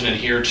an option in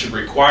here to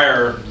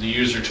require the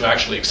user to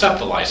actually accept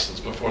the license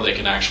before they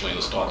can actually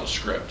install the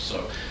script.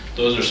 So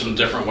those are some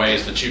different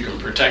ways that you can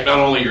protect not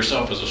only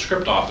yourself as a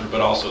script author,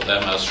 but also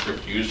them as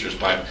script users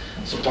by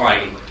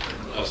supplying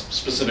a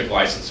specific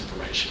license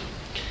information.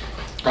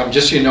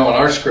 Just so you know, in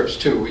our scripts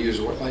too, we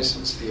use what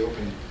license? The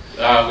open?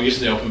 We use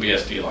the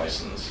OpenBSD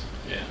license.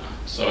 Yeah.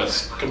 So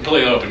it's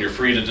completely open. You're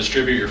free to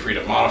distribute. You're free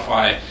to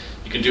modify.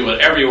 You can do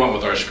whatever you want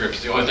with our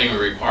scripts. The only thing we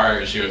require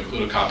is you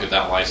include a copy of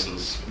that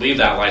license. Leave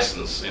that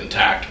license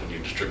intact when you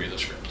distribute the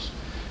scripts.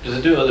 Does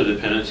it do other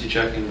dependency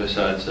checking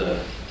besides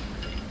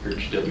your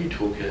GW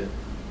toolkit?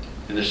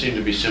 And there seem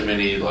to be so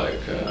many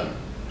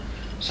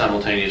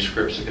simultaneous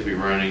scripts that could be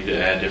running to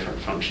add different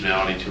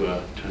functionality to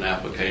an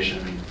application.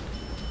 I mean,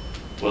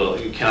 well,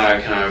 can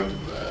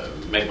I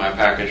make my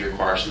package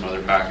require some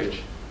other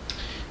package?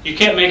 You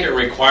can't make it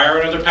require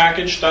another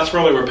package. That's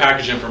really where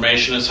package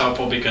information is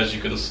helpful because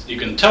you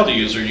can tell the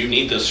user you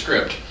need this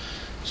script,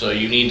 so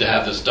you need to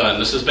have this done.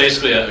 This is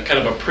basically a kind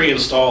of a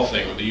pre-install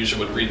thing where the user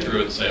would read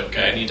through it and say,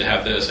 okay, I need to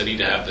have this, I need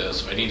to have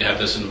this, I need to have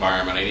this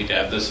environment, I need to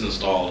have this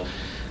installed.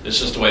 It's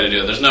just a way to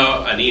do it. There's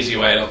an easy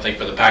way, I don't think,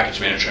 for the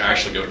package manager to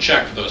actually go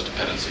check for those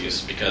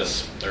dependencies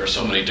because there are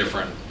so many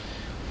different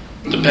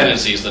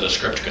dependencies that a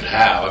script could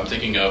have. I'm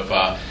thinking of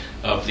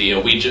the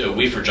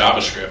we for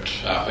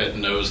JavaScript. It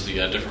knows the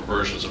different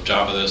versions of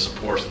Java that it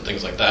supports and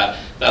things like that.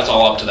 That's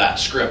all up to that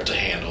script to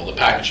handle. The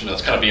package,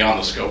 that's kind of beyond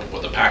the scope of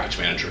what the package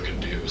manager can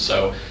do.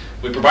 So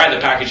we provide the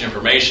package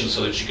information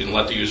so that you can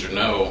let the user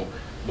know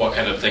what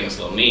kind of things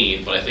they'll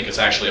need, but I think it's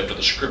actually up to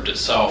the script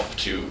itself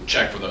to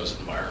check for those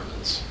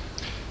environments.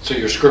 So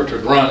your script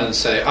would run and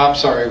say, I'm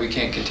sorry, we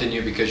can't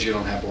continue because you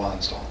don't have blah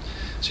installed.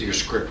 So your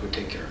script would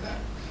take care of that.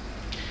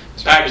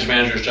 The package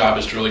manager's job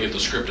is to really get the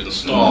script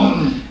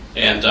installed.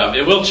 And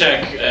it will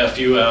check if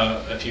you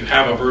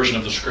have a version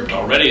of the script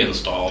already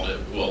installed. It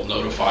will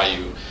notify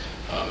you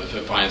if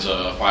it finds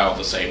a file with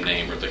the same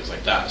name or things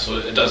like that. So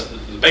it does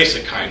the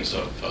basic kinds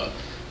of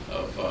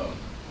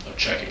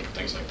checking for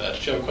things like that.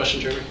 Did you have a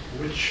question, Jeremy?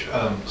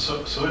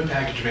 So in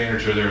Package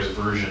Manager there's a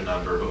version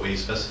number, but we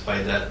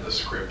specified that in the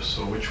script.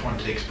 So which one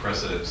takes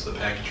precedence, the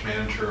Package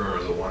Manager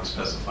or the one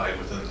specified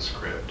within the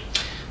script?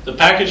 The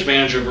Package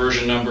Manager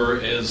version number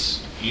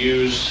is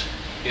used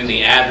in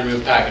the Add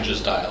Remove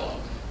Packages dialog.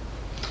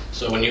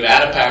 So when you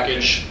add a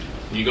package,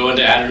 you go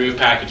into Add Remove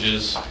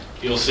Packages,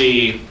 you'll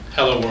see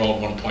Hello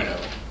World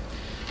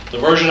 1.0. The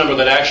version number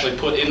that I actually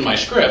put in my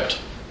script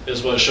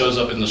is what shows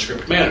up in the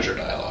Script Manager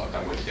dialog.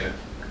 I'm with you.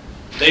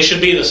 They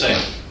should be the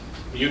same.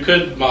 You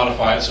could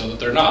modify it so that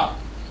they're not,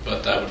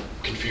 but that would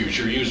confuse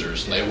your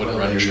users and they wouldn't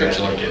run your scripts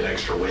like anymore. an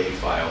extra WAV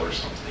file or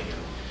something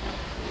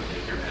and would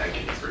make your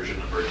package version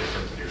number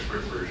different than your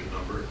script version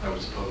number, I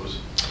would suppose.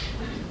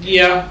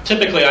 Yeah,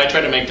 typically I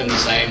try to make them the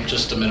same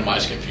just to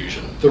minimize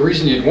confusion. The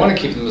reason you'd want to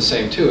keep them the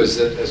same too is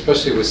that,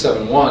 especially with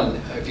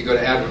 7.1, if you go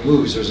to Add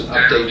Removes, there's an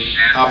update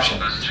option.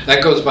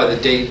 That goes by the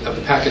date of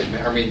the package,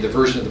 the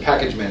version of the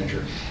package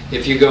manager.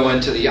 If you go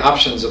into the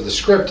options of the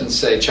script and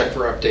say check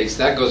for updates,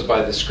 that goes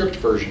by the script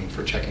version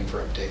for checking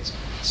for updates.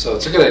 So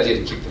it's a good idea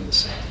to keep them the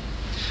same.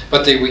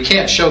 But we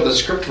can't show the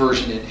script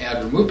version in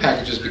Add Remove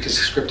Packages because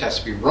the script has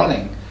to be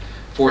running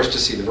for us to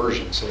see the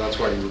version. So that's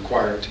why you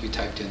require it to be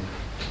typed in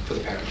for the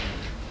package manager.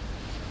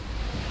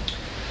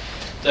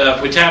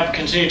 If we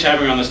continue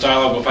tabbing on this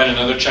dialog, we'll find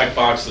another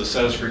checkbox that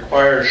says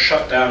require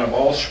shutdown of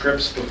all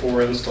scripts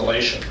before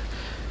installation.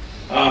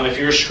 If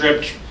your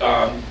script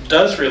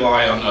does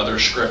rely on other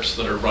scripts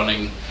that are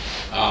running,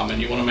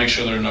 and you want to make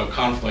sure there are no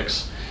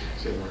conflicts.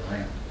 Say the word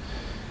RAM.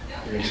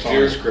 You're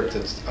installing a script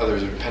that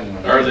others are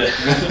dependent on. Or the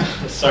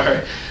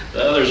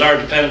others are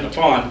dependent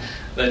upon.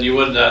 Then you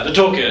would. The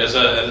toolkit is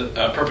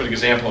a perfect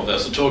example of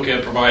this. The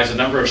toolkit provides a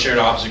number of shared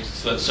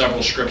objects that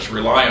several scripts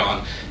rely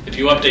on. If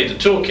you update the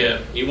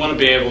toolkit, you want to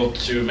be able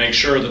to make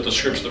sure that the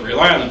scripts that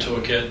rely on the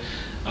toolkit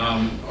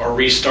are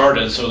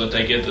restarted so that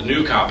they get the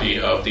new copy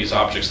of these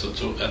objects that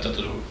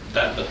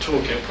the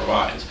toolkit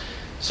provides.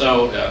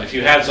 So if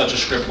you had such a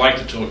script like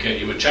the toolkit,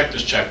 you would check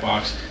this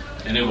checkbox,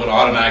 and it would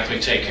automatically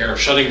take care of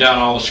shutting down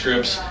all the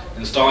scripts,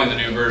 installing the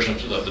new version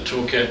of the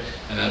toolkit,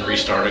 and then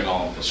restarting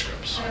all of the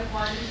scripts.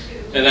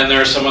 And then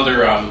there are some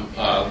other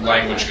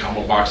language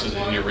combo boxes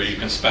in here where you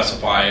can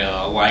specify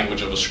a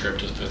language of a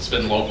script. If it's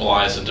been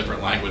localized in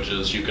different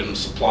languages, you can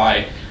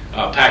supply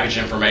package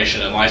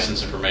information and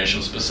license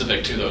information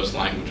specific to those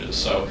languages.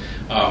 So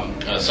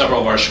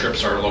several of our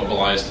scripts are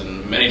localized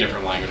in many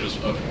different languages,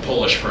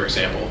 Polish, for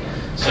example.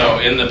 So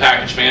in the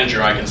package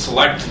manager, I can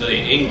select the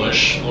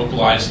English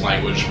localized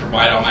language,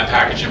 provide all my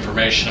package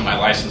information and my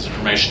license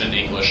information in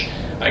English.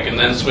 I can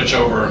then switch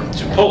over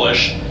to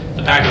Polish.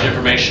 The package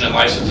information and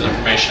license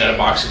information edit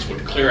boxes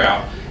would clear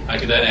out. I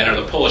could then enter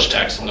the Polish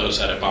text in those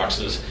edit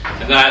boxes.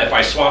 And that, if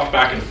I swapped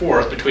back and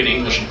forth between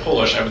English and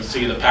Polish, I would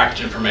see the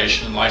package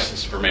information and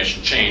license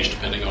information change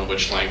depending on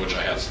which language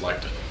I had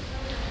selected.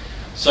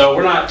 So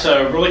we're not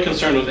really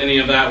concerned with any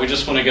of that. We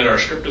just want to get our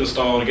script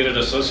installed and get it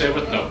associated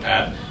with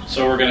Notepad.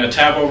 So we're going to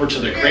tab over to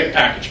the Create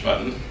Package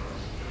button.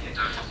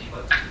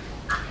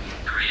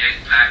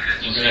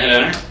 We're going to hit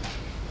Enter.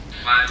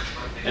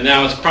 And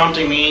now it's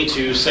prompting me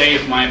to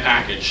save my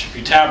package. If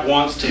you tab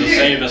once to the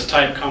Save as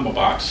Type combo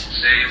box.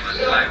 Save as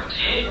type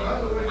T,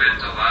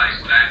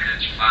 Windows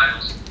package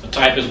files. The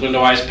type is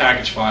Windows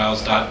package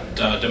files.wepm.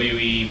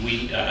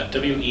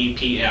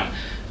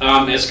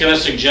 It's going to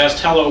suggest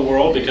Hello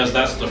World because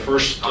that's the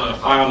first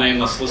file name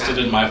that's listed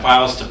in my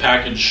files to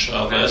package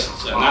list,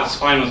 and that's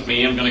fine with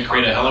me. I'm going to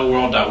create a hello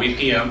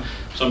world.wepm,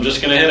 so I'm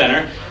just going to hit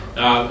Enter.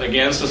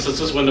 Again, since this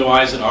is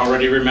Windows, it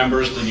already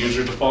remembers the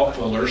user default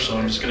folder, so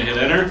I'm just going to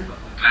hit Enter.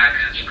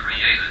 Package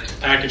created.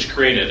 Package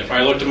created. If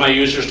I looked at my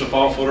user's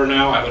default folder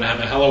now, I would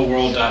have a hello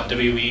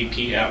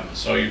world.wepm.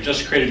 So you've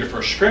just created your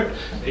first script.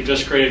 You've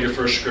just created your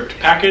first script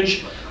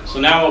package.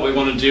 So now what we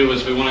want to do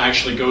is we want to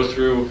actually go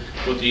through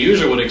what the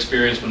user would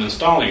experience when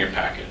installing your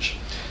package.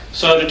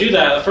 So to do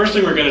that, the first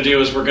thing we're going to do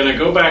is we're going to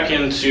go back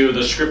into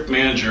the script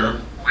manager.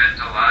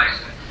 Windows.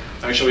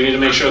 Actually, we need to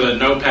make sure that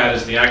Notepad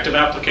is the active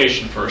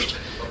application first.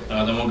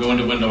 Then we'll go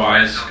into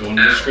Windows, go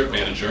into the script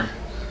manager.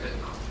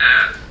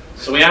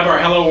 So we have our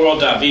hello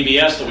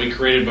world.vbs that we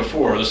created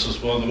before. This is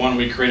the one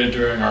we created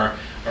during our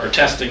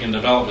testing and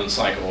development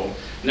cycle.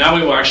 Now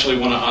we will actually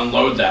want to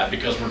unload that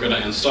because we're going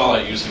to install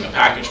it using the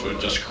package we've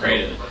just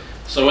created.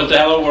 So with the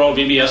hello world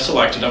VBS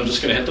selected, I'm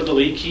just going to hit the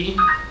delete key.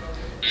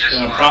 It's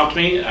going to prompt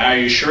me, are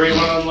you sure you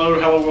want to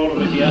unload hello world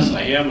VBS?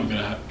 I am. I'm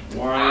going to hit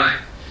Y.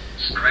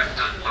 Script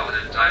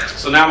unloaded type.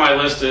 So now my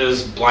list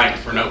is blank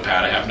for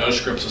Notepad. I have no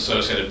scripts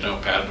associated with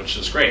Notepad, which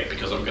is great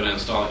because I'm going to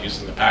install it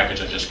using the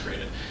package I just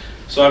created.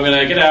 So I'm going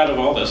to get out of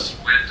all this.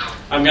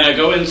 I'm going to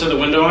go into the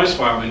Windows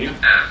file menu.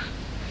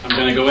 I'm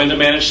going to go into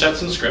Manage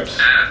Sets and Scripts.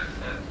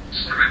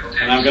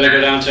 And I'm going to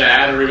go down to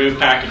Add and Remove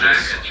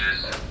Packages.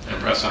 And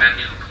press Enter.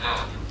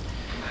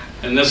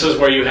 And this is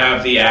where you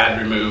have the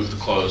add, remove, the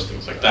close,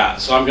 things like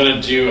that. So I'm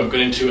going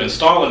to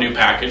install a new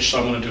package. So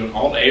I'm going to do an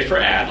Alt-A for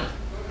Add.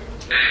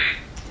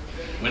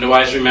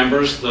 Windows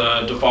remembers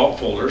the default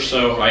folder,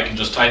 so I can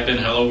just type in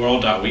hello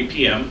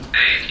world.wepm.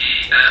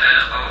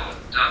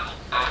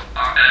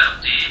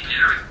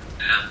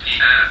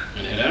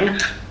 And hit Enter.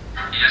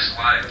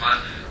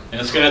 And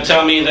it's going to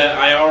tell me that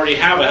I already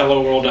have a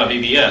hello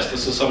world.vbs.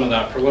 This is some of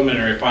that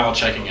preliminary file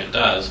checking it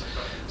does.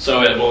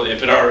 So it will,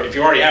 if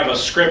you already have a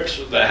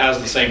script that has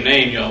the same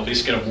name, you'll at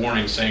least get a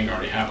warning saying you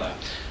already have that.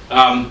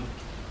 I'm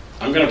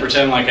going to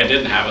pretend like I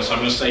didn't have it, so I'm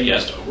going to say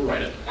yes to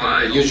overwrite it.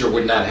 The user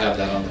would not have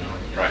that on there.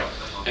 Right.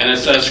 And it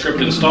says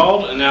script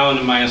installed, and now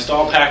in my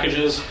install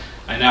packages,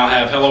 I now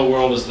have hello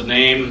world as the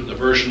name, the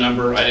version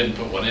number. I didn't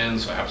put one in,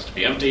 so it happens to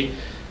be empty. It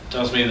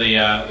tells me the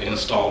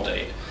install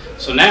date.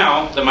 So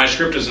now that my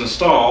script is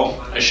installed,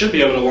 I should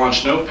be able to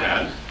launch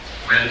Notepad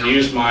and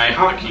use my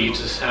hotkey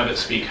to have it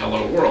speak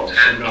hello world. So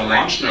I'm going to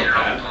launch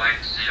Notepad.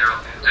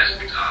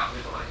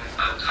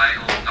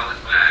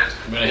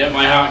 I'm going to hit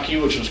my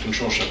hotkey, which was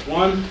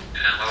Control-Shift-1.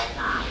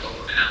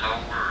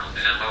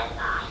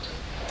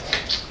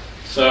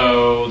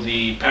 So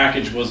the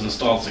package was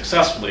installed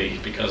successfully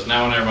because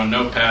now when I run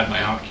Notepad, my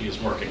hotkey is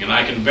working. And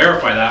I can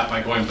verify that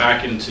by going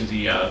back into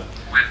the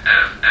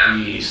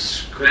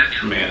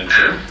script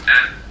manager.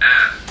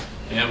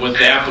 And with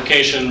the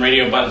application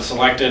radio button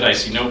selected, I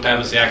see Notepad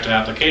as the active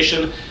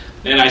application.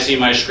 Then I see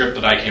my script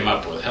that I came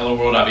up with. Hello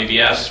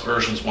World.vbs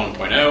versions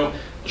 1.0.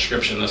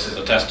 description. This is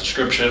a test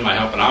description. My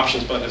help and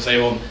options button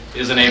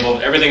is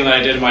enabled. Everything that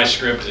I did in my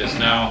script is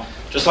now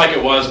just like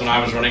it was when I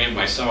was running it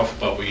myself,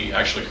 but we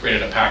actually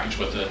created a package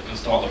with it,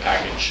 installed the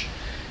package.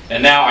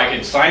 And now I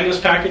can sign this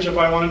package if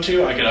I wanted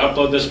to. I can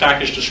upload this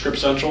package to Script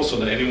Central so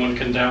that anyone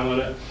can download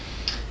it.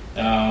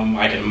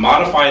 I can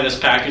modify this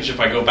package if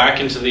I go back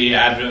into the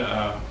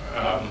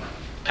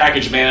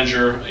package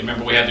manager.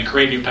 Remember, we had the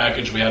create new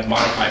package, we had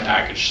modify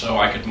package. So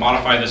I could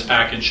modify this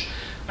package.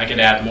 I could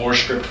add more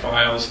script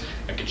files.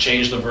 I could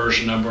change the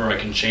version number. I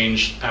can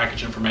change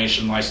package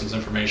information, license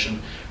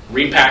information,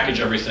 repackage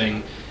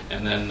everything,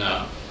 and then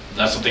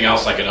that's something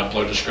else I can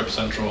upload to Script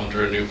Central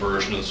under a new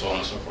version and so on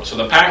and so forth. So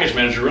the package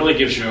manager really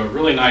gives you a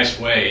really nice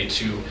way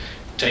to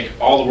take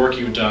all the work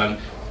you've done,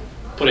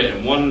 put it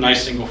in one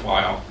nice single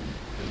file,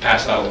 and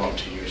pass that along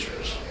to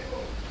users.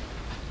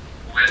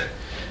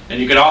 And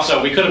you could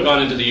also, we could have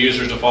gone into the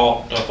user's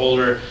default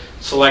folder,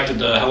 selected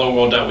the hello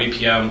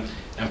world.wpm,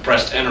 and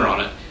pressed enter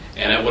on it,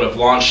 and it would have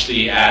launched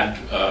the add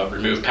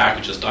remove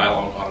packages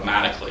dialog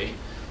automatically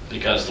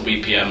because the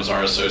WPMs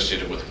are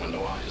associated with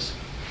window eyes.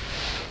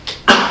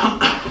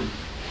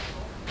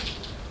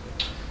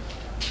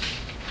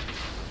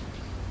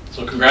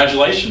 So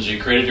congratulations,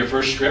 you created your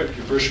first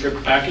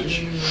script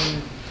package.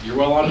 You're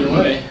well on your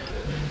way.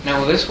 Now,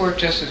 will this work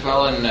just as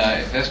well in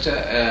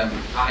Vista?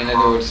 In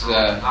other words,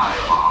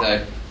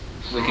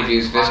 we could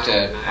use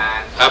Vista.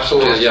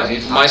 Absolutely,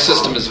 yeah. My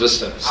system is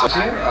Vista. So. Is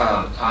there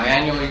a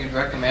manual you'd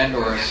recommend,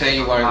 or say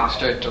you want to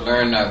start to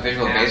learn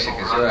Visual Basic?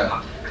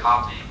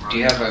 Do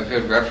you have a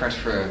good reference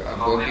for a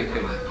book you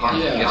could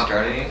get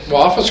started with?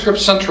 Well, off of Script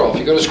Central, if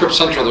you go to Script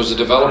Central, there's a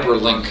developer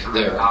link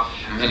there.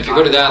 And if you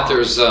go to that,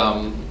 there's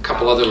a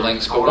couple other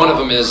links. But one of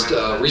them is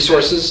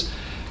resources.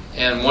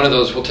 And one of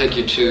those will take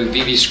you to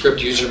VB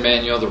Script user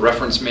manual, the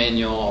reference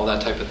manual, all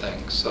that type of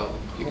thing. So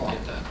you can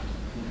get that.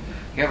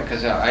 Yeah,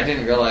 because I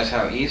didn't realize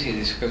how easy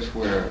these scripts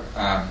were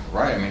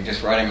write. I mean,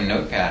 just write them in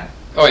Notepad.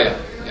 Oh, yeah.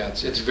 Yeah,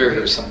 it's very,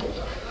 very simple.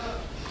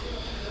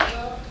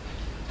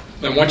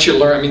 And once you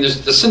learn, I mean,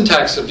 the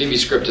syntax of VB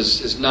Script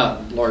is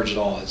not large at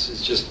all.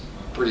 It's just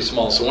pretty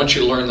small. So once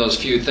you learn those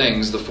few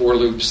things, the for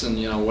loops and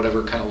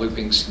whatever kind of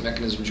looping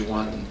mechanisms you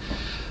want, and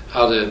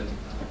how to,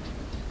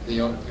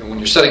 when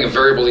you're setting a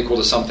variable equal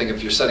to something,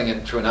 if you're setting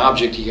it to an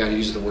object, you got to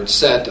use the word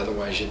set,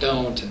 otherwise you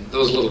don't, and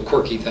those little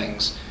quirky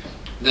things.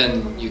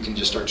 Then you can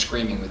just start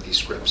screaming with these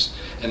scripts.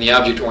 And the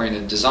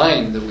object-oriented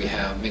design that we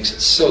have makes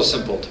it so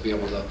simple to be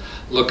able to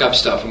look up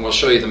stuff. And we'll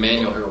show you the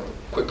manual here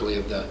quickly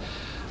of the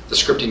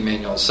scripting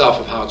manual itself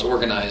of how it's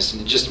organized,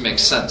 and it just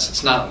makes sense.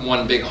 It's not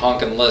one big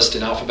honking list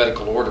in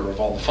alphabetical order of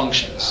all the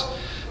functions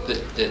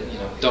that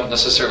don't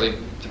necessarily,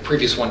 the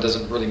previous one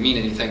doesn't really mean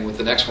anything with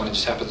the next one, it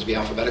just happens to be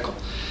alphabetical.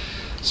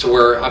 So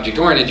where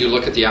object-oriented, you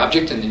look at the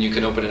object and then you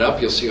can open it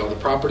up, you'll see all the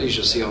properties,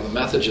 you'll see all the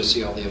methods, you'll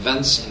see all the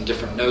events and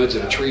different nodes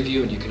in a tree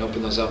view, and you can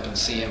open those up and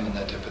see them and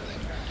that type of thing.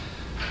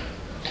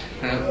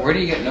 Where do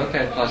you get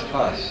Notepad++?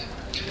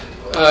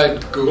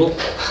 Google.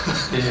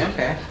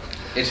 Okay.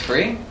 It's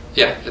free?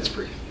 Yeah, it's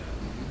free.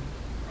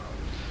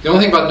 The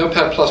only thing about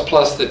Notepad++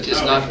 that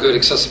is not good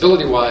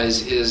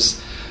accessibility-wise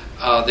is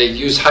they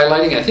use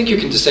highlighting. I think you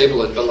can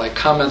disable it, but like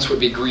comments would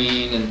be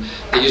green, and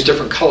they use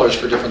different colors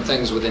for different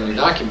things within your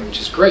document,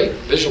 which is great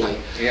visually.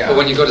 Yeah. But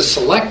when you go to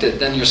select it,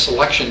 then your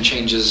selection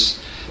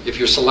changes. If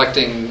you're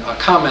selecting a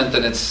comment,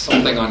 then it's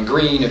something on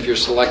green. If you're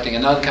selecting a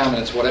non-comment,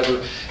 it's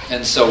whatever.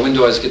 And so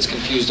Windows gets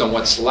confused on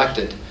what's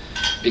selected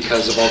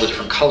because of all the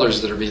different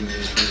colors that are being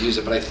used when you use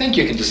it. But I think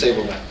you can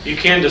disable that. You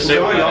can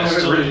disable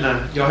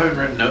that. Y'all haven't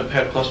written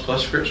Notepad++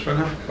 scripts by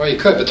now? Well, you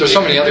could, but there's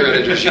so many other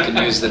editors you can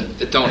use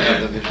that don't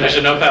have them.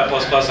 Actually,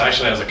 Notepad++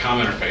 actually has a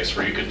comment interface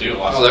where you could do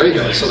lots of there you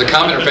go. things. So the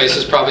comment interface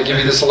is probably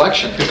giving you the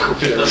selection.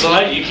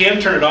 You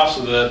can turn it off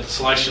so that the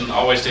selection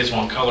always stays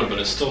one color, but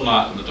it's still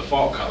not the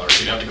default color.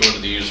 So you have to go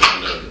into the user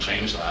window and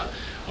change that.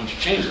 Once you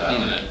change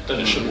that, then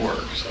it should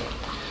work. So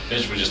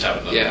we just have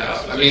another.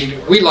 Yeah, I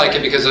mean, we like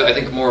it because I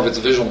think more of its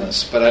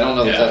visualness, but I don't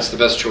know that that's the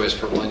best choice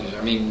for blind user.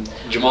 I mean,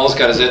 Jamal's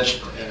got his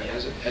Edge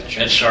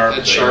Sharp.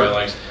 That he really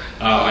likes.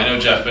 I know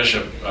Jeff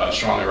Bishop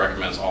strongly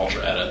recommends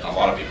Ultra Edit. A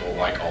lot of people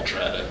like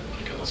Ultra Edit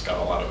because it's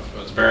got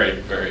it's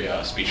very, very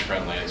speech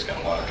friendly. It's got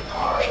a lot of different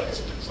options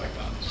and things like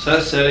that. So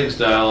that settings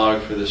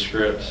dialog for the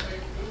scripts,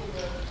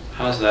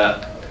 how's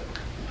that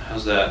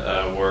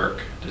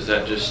work?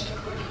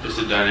 Is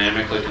it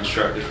dynamically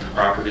constructed from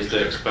properties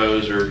they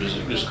expose, or does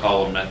it just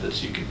call them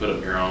methods you can put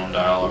up your own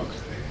dialog?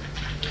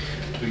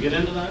 Do we get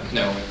into that?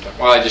 No.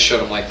 Well, I just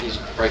showed him like these.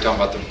 Right,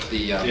 talking about the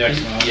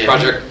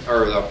project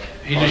or the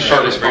he just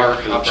progress showed bar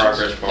for the options.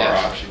 progress bar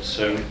options.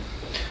 So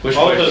which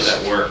way does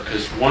that work?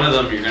 Because one of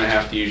them you're going to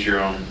have to use your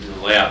own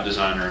layout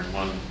designer, and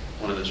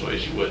one of those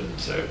ways you wouldn't.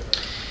 So.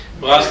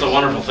 Well, that's the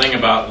wonderful thing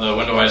about the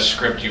Windows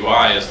Script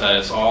UI is that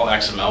it's all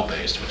XML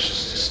based, which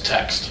is just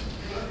text.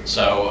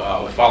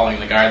 So following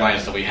the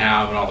guidelines that we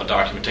have and all the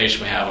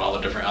documentation we have and all the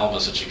different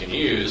elements that you can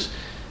use,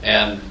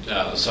 and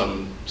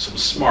some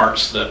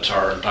smarts that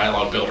our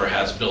dialog builder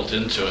has built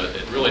into it.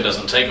 It really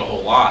doesn't take a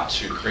whole lot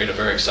to create a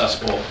very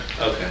accessible,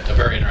 a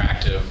very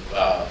interactive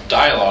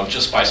dialogue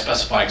just by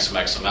specifying some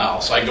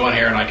XML. So I can go in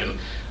here and I can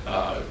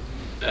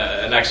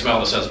an XML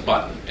that says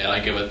button, and I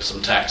give it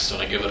some text,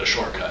 and I give it a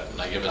shortcut, and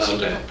I give it some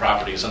different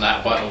properties, and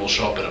that button will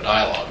show up in a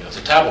dialog. It's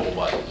a tappable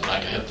button, and I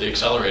can hit the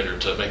accelerator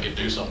to make it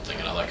do something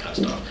and all that kind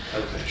of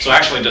stuff. So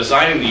actually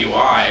designing the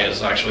UI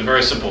is actually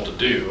very simple to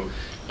do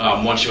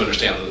once you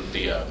understand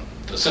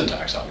the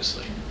syntax,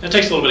 obviously. It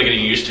takes a little bit of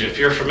getting used to. If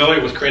you're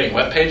familiar with creating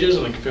web pages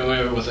and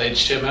familiar with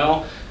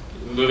HTML,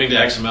 moving to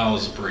XML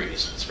is a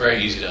breeze. It's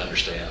very easy to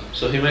understand.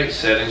 So he makes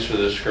settings for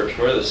the scripts.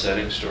 Where are the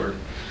settings stored?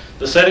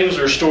 The settings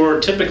are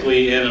stored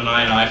typically in an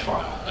INI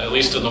file, at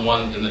least in the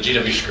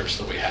GW scripts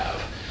that we have.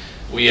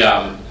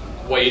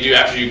 What you do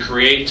after you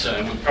create,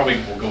 and we probably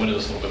will go into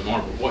this a little bit more,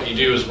 but what you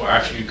do is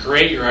after you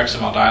create your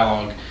XML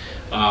dialog,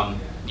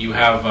 you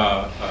have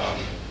a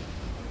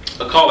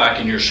callback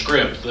in your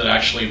script that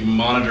actually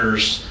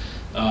monitors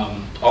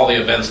all the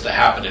events that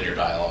happen in your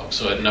dialog.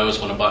 So it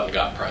knows when a button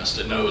got pressed.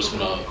 It knows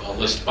when a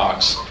list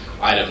box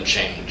item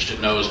changed.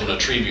 It knows when a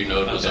tree view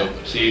node was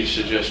open. So you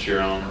suggest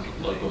your own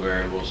local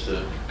variables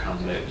to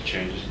accommodate the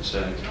changes in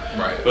settings.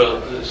 Right.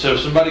 Well, so if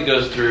somebody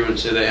goes through and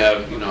say they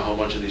have a whole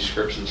bunch of these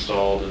scripts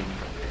installed and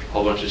a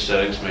whole bunch of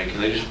settings made, can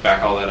they just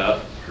back all that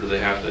up, or do they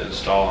have to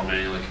install and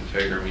manually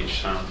configure them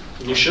each time?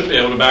 You should be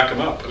able to back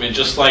them up. I mean,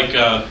 just like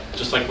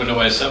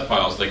Windows set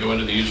files, they go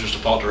into the user's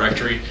default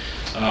directory.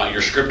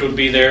 Your script would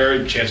be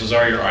there. Chances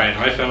are your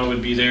INI file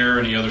would be there.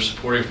 Any other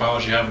supporting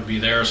files you have would be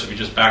there. So if you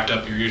just backed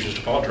up your user's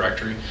default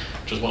directory,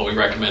 which is what we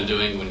recommend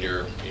doing when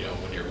you're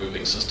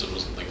moving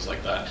systems and things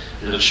like that,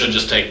 and it should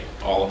just take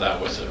all of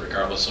that with it,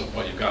 regardless of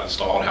what you've got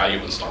installed, how you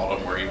installed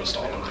them, where you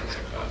installed them, things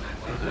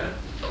like that.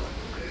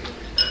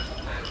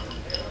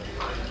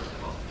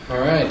 All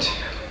right.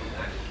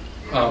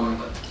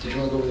 Did you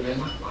want to go over the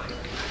menu?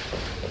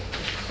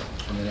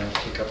 And then I'll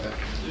pick up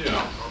after.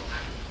 Yeah.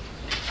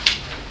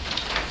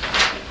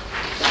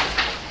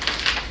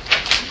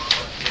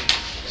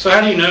 So how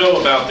do you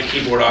know about the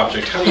keyboard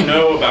object? How do you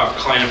know about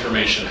client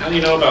information? How do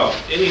you know about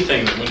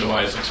anything that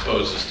Windows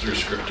exposes through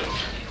scripting?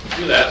 You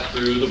do that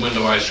through the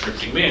Windows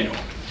scripting manual.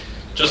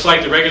 Just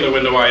like the regular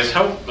Windows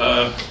help,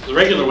 the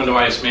regular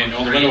Windows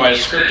manual, the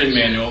Windows scripting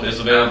manual is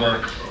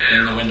available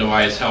in the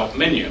Windows help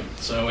menu.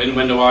 So in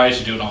Windows,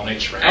 you do an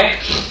Alt-H for help.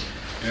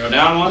 Arrow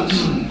down once.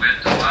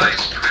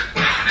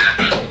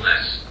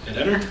 Hit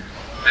enter.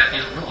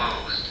 Menu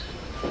closed.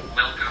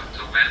 Welcome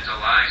to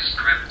Windows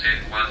Scripting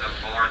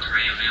 1.4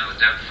 Review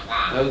Depth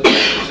 1.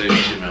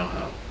 It's HTML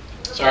help.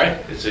 Sorry?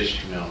 It's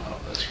HTML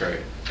help. That's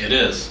great. It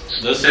is.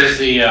 This is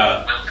the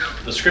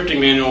scripting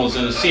manual is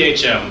in the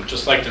CHM,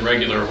 just like the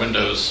regular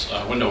Windows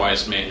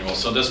manual.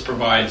 So this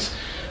provides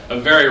a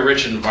very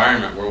rich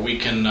environment where we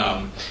can,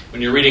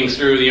 when you're reading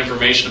through the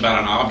information about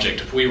an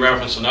object, if we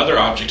reference another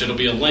object, it'll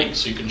be a link,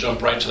 so you can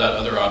jump right to that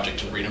other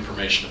object and read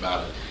information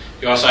about it.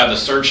 You also have the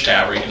search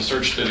tab where you can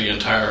search through the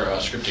entire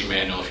scripting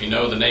manual. If you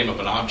know the name of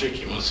an object,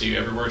 you want to see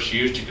everywhere it's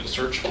used, you can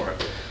search for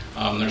it.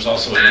 There's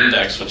also an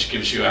index which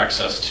gives you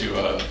access to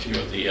a few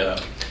of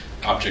the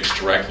objects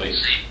directly.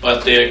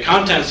 But the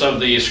contents of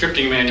the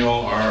scripting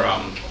manual are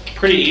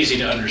pretty easy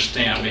to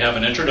understand. We have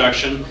an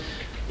introduction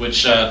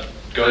which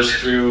goes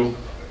through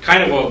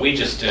kind of what we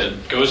just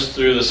did, goes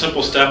through the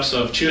simple steps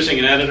of choosing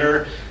an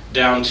editor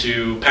down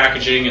to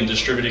packaging and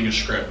distributing a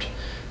script.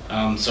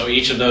 So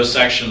each of those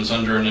sections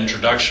under an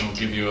introduction will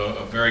give you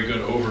a very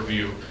good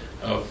overview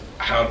of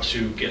how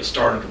to get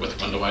started with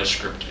Windows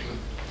scripting.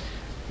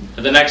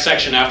 The next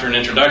section after an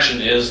introduction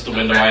is the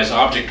Windows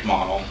object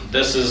model.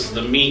 This is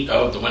the meat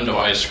of the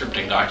Windows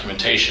scripting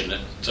documentation.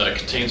 It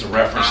contains a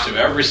reference to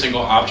every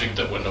single object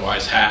that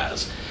Windows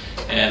has.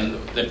 And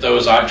if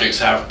those objects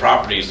have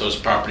properties, those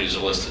properties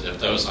are listed. If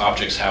those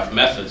objects have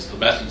methods, the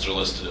methods are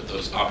listed. If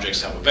those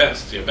objects have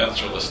events, the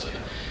events are listed.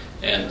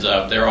 And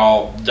they're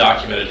all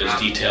documented as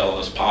detailed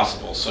as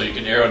possible. So you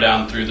can arrow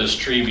down through this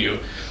tree view.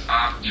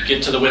 You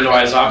get to the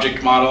Windows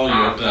object model,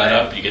 you open that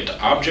up, you get to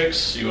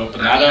objects, you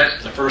open that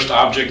up. The first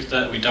object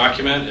that we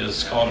document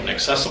is called an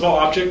accessible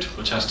object,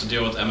 which has to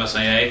deal with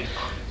MSAA.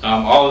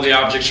 All of the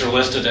objects are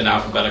listed in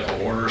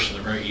alphabetical order, so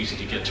they're very easy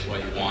to get to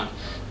what you want.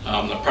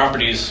 The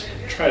properties,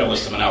 try to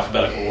list them in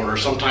alphabetical order.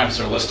 Sometimes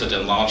they're listed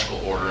in logical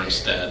order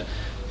instead.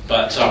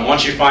 But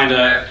once you find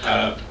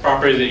a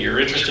property that you're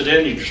interested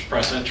in, you just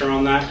press enter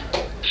on that.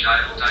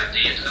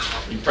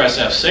 You press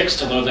F6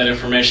 to load that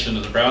information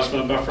into the browse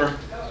mode buffer.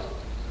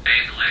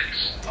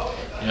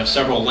 You have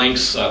several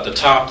links at the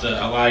top that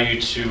allow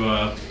you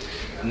to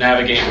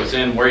navigate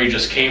within where you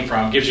just came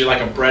from. It gives you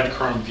like a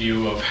breadcrumb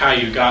view of how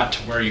you got to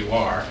where you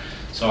are.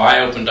 So I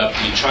opened up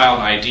the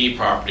child ID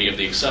property of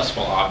the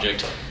accessible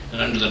object,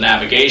 and under the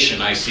navigation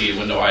I see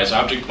Windows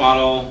object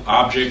model,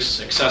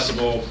 objects,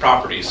 accessible,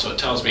 properties. So it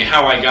tells me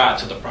how I got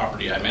to the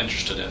property I'm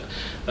interested in.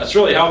 That's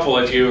really helpful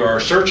if you are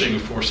searching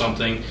for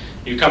something.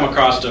 You come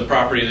across a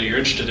property that you're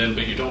interested in,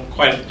 but you don't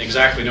quite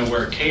exactly know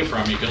where it came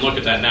from. You can look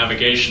at that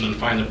navigation and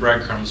find the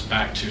breadcrumbs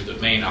back to the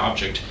main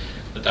object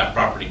that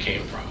property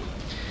came from.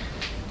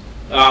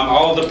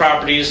 All of the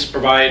properties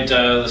provide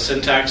the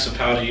syntax of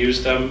how to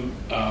use them.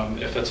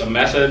 If it's a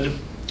method,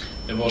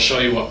 it will show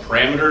you what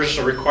parameters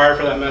are required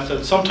for that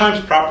method. Sometimes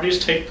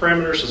properties take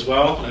parameters as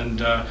well,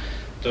 and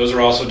those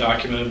are also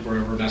documented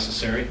wherever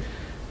necessary.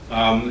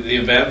 The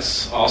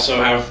events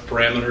also have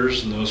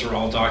parameters, and those are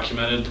all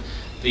documented.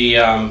 The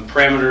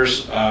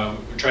parameters,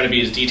 we try to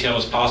be as detailed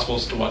as possible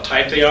as to what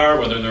type they are,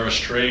 whether they're a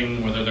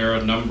string, whether they're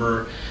a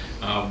number,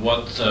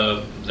 what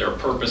their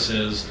purpose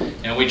is,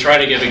 and we try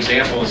to give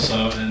examples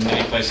in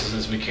many places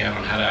as we can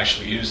on how to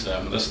actually use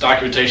them. This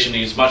documentation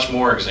needs much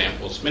more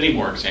examples, many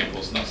more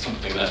examples, and that's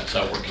something that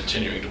we're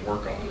continuing to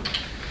work on.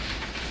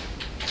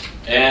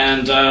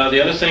 And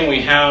the other thing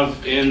we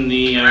have in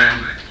the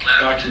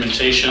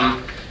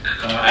documentation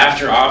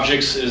after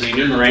objects is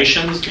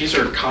enumerations. These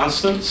are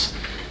constants.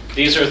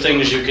 These are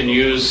things you can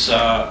use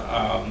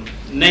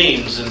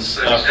names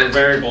for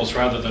variables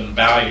rather than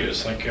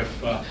values. Like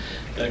if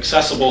the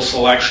accessible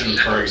selection,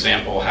 for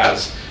example,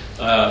 has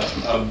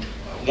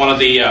one of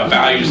the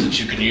values that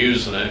you can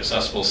use in an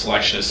accessible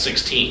selection is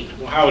 16.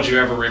 Well, how would you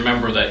ever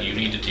remember that you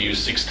needed to use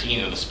 16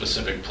 in a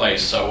specific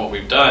place? So what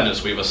we've done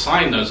is we've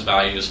assigned those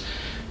values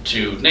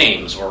to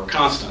names or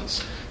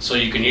constants. So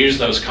you can use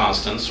those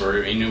constants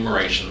or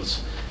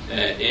enumerations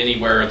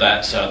anywhere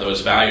that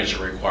those values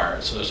are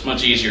required. So it's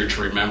much easier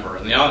to remember.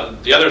 And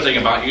the other thing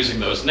about using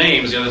those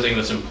names, the other thing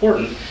that's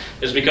important,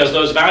 is because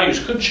those values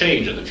could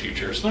change in the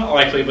future. It's not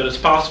likely, but it's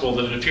possible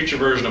that in a future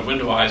version of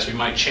Window-Eyes we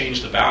might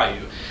change the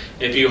value.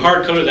 If you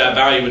hard-coded that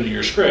value into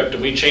your script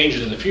and we change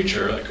it in the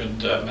future, that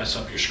could mess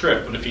up your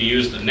script. But if you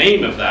use the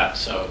name of that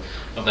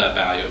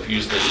value, if you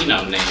use the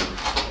enum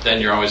name,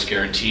 then you're always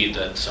guaranteed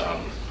that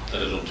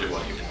it'll do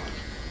what you want.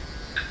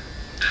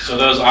 So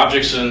those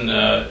objects and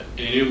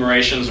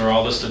enumerations are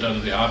all listed under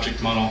the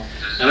object model.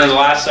 And then the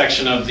last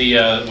section of the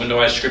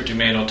Window-Eyes scripting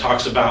manual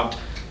talks about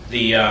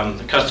the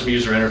custom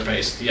user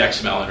interface, the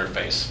XML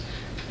interface.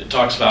 It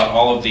talks about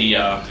all of the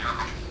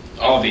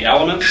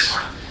elements.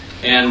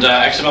 And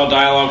XML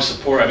dialogues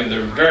support,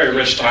 they're very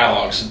rich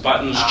dialogues.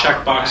 Buttons,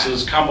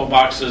 checkboxes, combo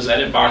boxes,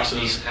 edit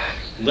boxes,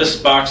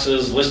 list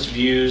boxes, list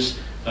views,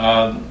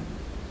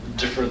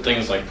 different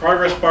things like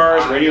progress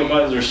bars, radio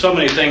buttons. There's so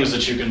many things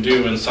that you can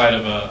do inside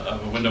of a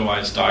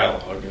Window-Eyes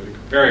dialog.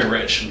 Very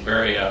rich and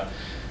very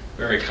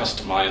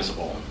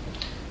customizable.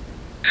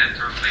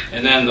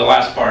 And then the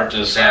last part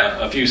is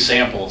a few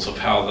samples of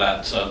how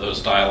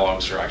those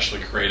dialogues are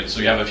actually created. So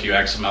you have a few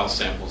XML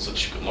samples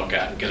that you can look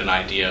at and get an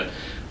idea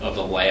of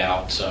the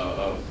layout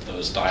of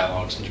those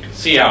dialogues. And you can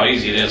see how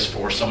easy it is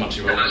for someone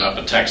to open up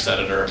a text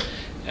editor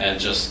and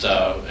just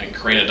and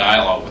create a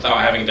dialogue without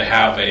having to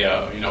have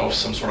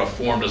some sort of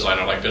form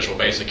designer like Visual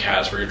Basic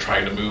has, where you're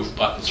trying to move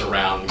buttons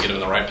around and get them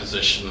in the right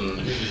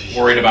position,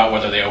 worried about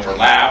whether they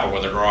overlap or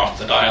whether they're off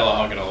the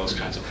dialogue and all those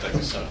kinds of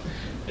things. So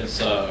it's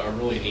a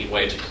really neat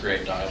way to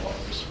create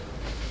dialogues.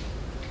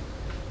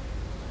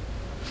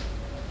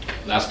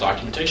 And that's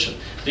documentation.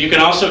 You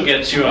can also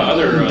get to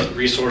other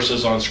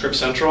resources on Script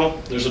Central.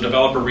 There's a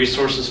developer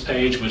resources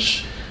page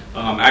which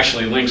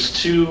actually links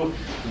to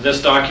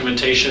this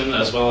documentation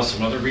as well as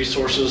some other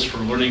resources for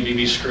learning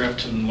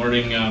VBScript and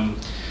learning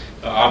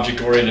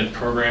object-oriented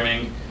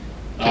programming.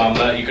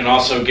 You can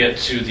also get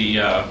to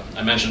the,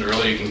 I mentioned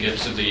earlier, you can get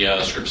to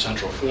the Script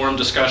Central forum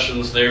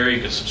discussions there.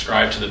 You can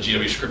subscribe to the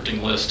GW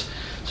scripting list.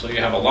 So you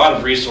have a lot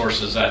of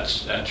resources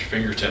at your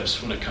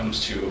fingertips when it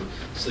comes to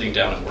sitting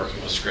down and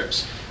working with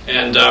scripts.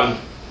 And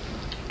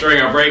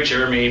during our break,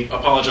 Jeremy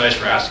apologized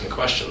for asking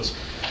questions,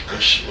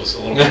 which was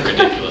a little bit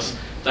ridiculous.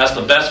 That's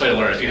the best way to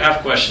learn. If you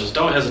have questions,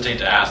 don't hesitate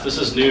to ask. This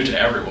is new to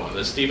everyone.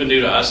 It's even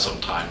new to us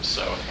sometimes.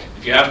 So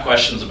if you have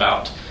questions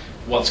about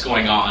what's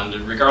going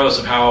on, regardless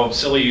of how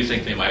silly you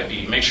think they might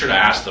be, make sure to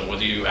ask them,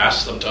 whether you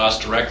ask them to us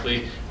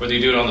directly, whether you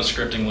do it on the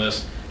scripting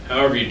list,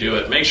 however you do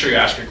it. Make sure you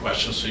ask your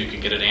questions so you can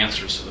get it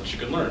answered so that you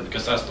can learn,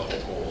 because that's the whole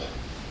goal.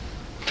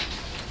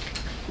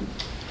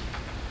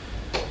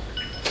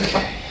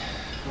 Okay,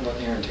 I'll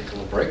let Aaron take a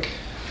little break.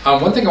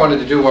 One thing I wanted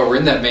to do while we're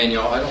in that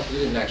manual, we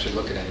didn't actually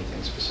look at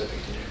anything specific,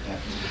 did you?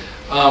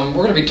 Yeah.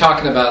 We're going to be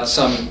talking about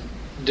some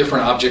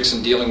different objects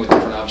and dealing with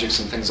different objects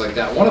and things like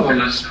that. One of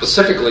them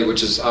specifically,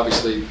 which is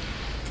obviously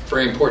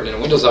very important in a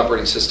Windows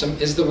operating system,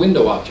 is the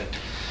window object.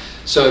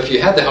 So if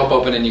you had the help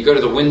open and you go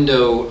to the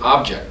window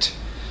object,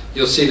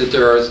 you'll see that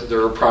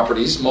there are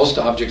properties. Most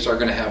objects are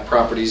going to have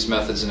properties,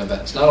 methods, and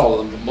events. Not all of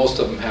them, but most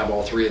of them have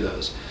all three of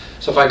those.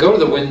 So if I go to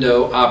the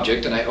window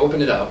object and I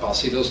open it up, I'll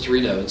see those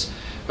three nodes.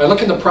 If I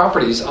look in the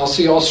properties, I'll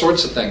see all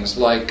sorts of things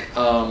like,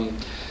 I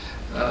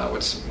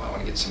want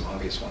to get some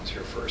obvious ones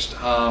here first.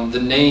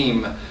 The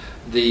name,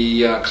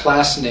 the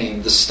class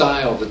name, the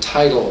style, the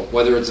title,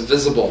 whether it's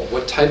visible,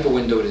 what type of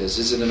window it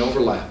is it an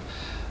overlap?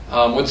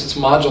 What's its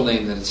module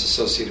name that it's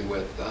associated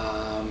with?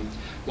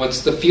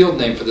 What's the field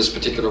name for this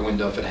particular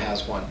window if it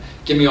has one?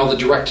 Give me all the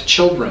direct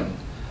children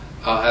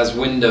as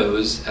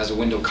windows, as a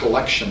window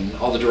collection,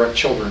 all the direct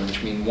children,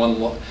 which mean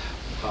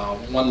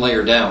one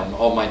layer down,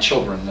 all my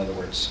children, in other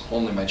words,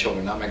 only my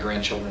children, not my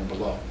grandchildren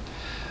below.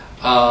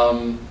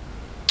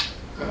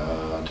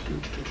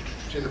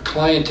 the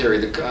client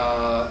area,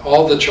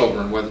 all the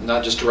children, whether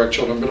not just direct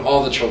children, but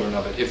all the children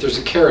of it. If there's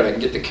a caret, I can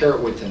get the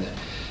caret within it.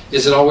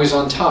 Is it always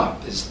on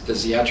top?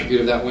 Does the attribute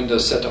of that window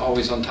set to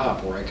always on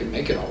top, or I could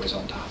make it always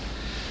on top?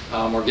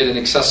 Or get an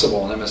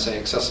accessible, an MSA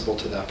accessible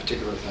to that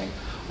particular thing.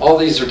 All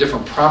these are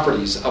different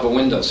properties of a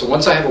window. So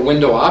once I have a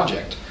window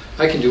object,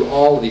 I can do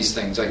all of these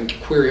things. I can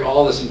query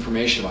all this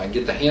information. I can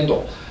get the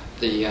handle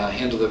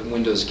that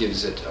Windows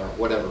gives it, or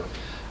whatever.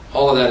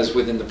 All of that is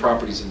within the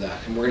properties of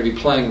that, and we're going to be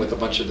playing with a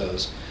bunch of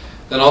those.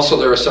 Then also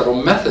there are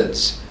several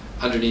methods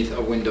underneath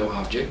a window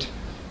object.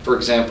 For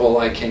example,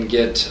 I can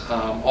get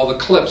all the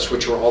clips,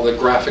 which are all the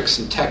graphics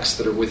and text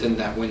that are within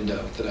that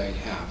window that I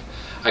have.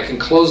 I can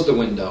close the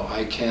window.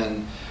 I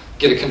can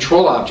get a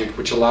control object,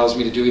 which allows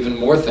me to do even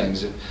more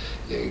things.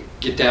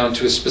 Get down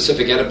to a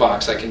specific edit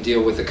box, I can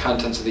deal with the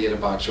contents of the edit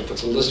box. Or if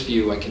it's a list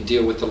view, I can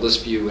deal with the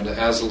list view and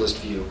as a list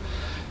view.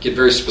 Get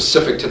very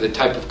specific to the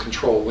type of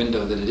control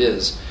window that it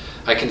is.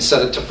 I can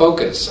set it to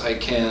focus. I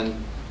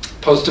can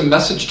post a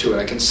message to it.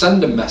 I can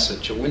send a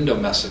message, a window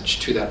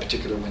message, to that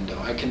particular window.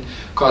 I can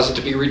cause it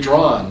to be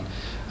redrawn.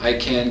 I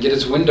can get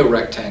its window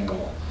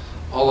rectangle.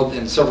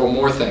 And several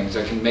more things.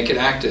 I can make it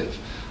active.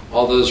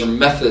 All those are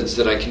methods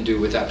that I can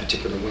do with that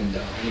particular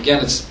window. And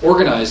again, it's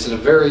organized in a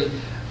very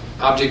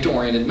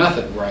object-oriented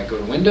method, where I go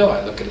to window,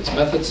 I look at its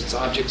methods, its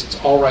objects, it's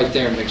all right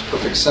there, and makes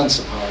perfect sense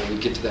of how I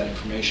would get to that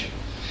information.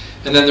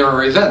 And then there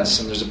are events,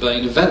 and there's a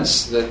billion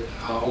events that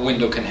a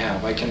window can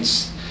have. I can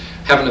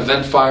have an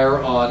event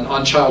fire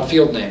on child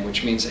field name,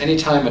 which means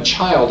anytime a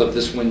child of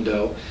this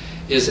window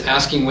is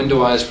asking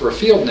WindowEyes for a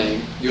field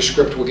name, your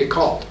script will get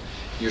called.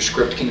 Your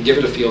script can give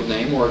it a field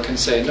name, or it can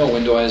say, no,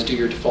 WindowEyes, do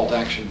your default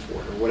action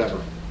for it, or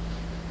whatever.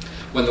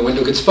 When the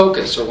window gets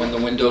focus, or when the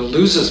window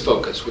loses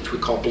focus, which we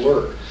call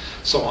blur.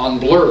 So on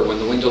blur, when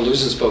the window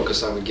loses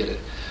focus, I would get it.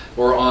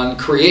 Or on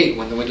create,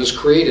 when the window's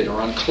created. Or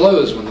on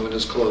close, when the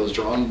window's closed.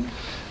 Or on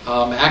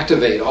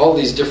activate, all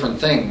these different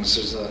things.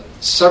 There's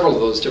several of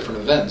those different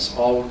events,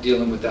 all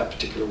dealing with that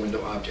particular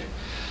window object.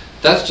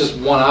 That's just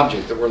one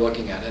object that we're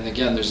looking at. And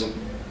again, there's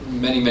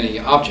many, many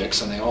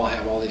objects, and they all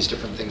have all these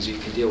different things you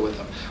can deal with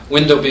them.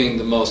 Window being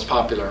the most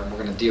popular, and we're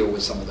going to deal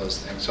with some of those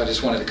things. So I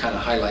just wanted to kind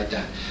of highlight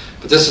that.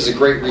 But this is a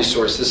great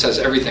resource. This has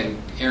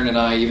everything. Aaron and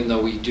I, even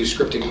though we do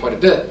scripting quite a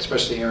bit,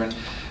 especially Aaron,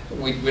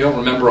 we don't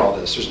remember all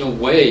this. There's no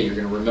way you're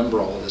going to remember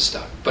all of this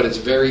stuff. But it's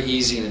very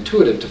easy and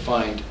intuitive to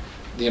find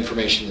the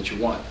information that you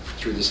want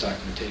through this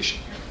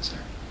documentation here that's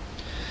there.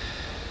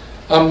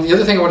 The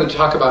other thing I wanted to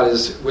talk about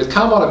is with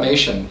COM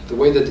automation, the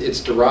way that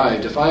it's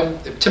derived.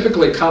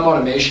 Typically a COM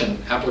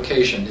automation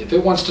application, if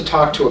it wants to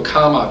talk to a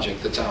COM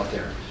object that's out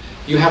there,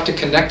 you have to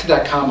connect to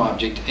that COM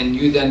object, and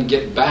you then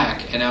get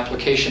back an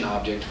application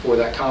object for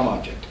that COM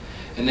object.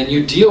 And then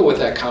you deal with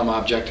that COM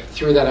object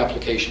through that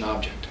application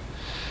object.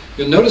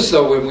 You'll notice,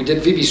 though, when we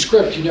did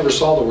VBScript, you never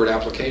saw the word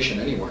application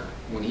anywhere.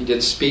 When he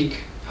did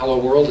speak, hello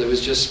world, it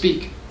was just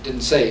speak. It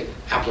didn't say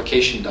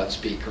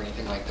application.speak or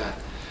anything like that.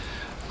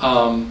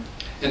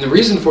 And the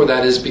reason for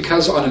that is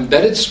because on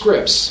embedded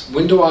scripts,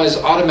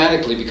 WindowEyes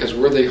automatically, because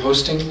we're the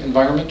hosting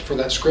environment for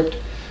that script,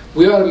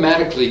 we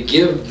automatically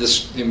give the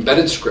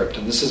embedded script,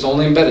 and this is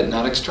only embedded,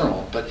 not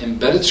external, but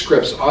embedded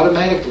scripts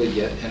automatically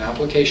get an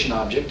application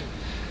object,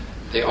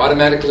 they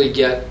automatically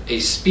get a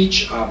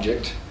speech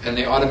object, and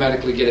they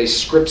automatically get a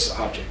scripts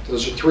object.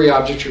 Those are three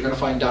objects you're going to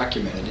find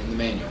documented in the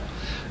manual.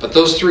 But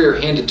those three are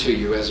handed to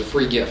you as a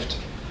free gift,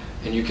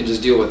 and you can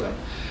just deal with them.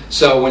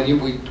 So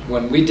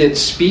when we did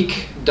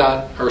speak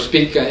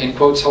in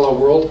quotes hello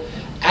world,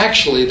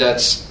 actually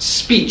that's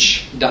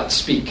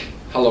speech.speak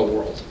hello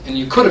world, and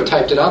you could have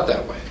typed it out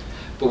that way.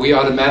 But we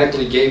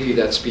automatically gave you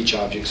that speech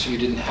object, so you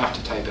didn't have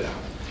to type it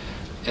out.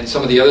 And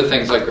some of the other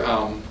things, like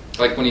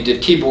when you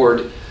did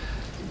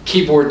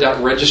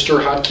keyboard.register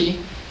hotkey,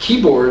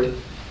 keyboard,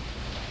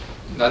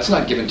 that's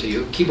not given to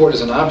you. Keyboard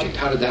is an object.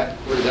 Where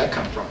did that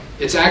come from?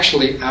 It's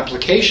actually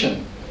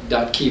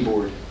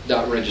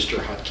application.keyboard.register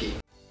hotkey.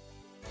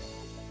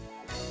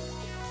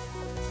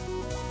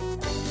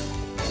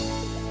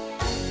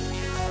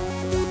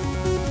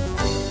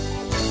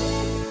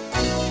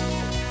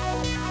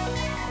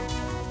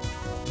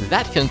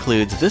 That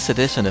concludes this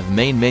edition of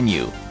Main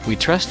Menu. We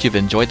trust you've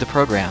enjoyed the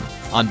program.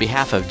 On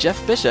behalf of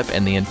Jeff Bishop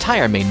and the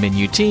entire Main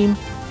Menu team,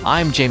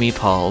 I'm Jamie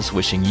Pauls,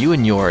 wishing you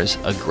and yours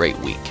a great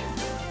week.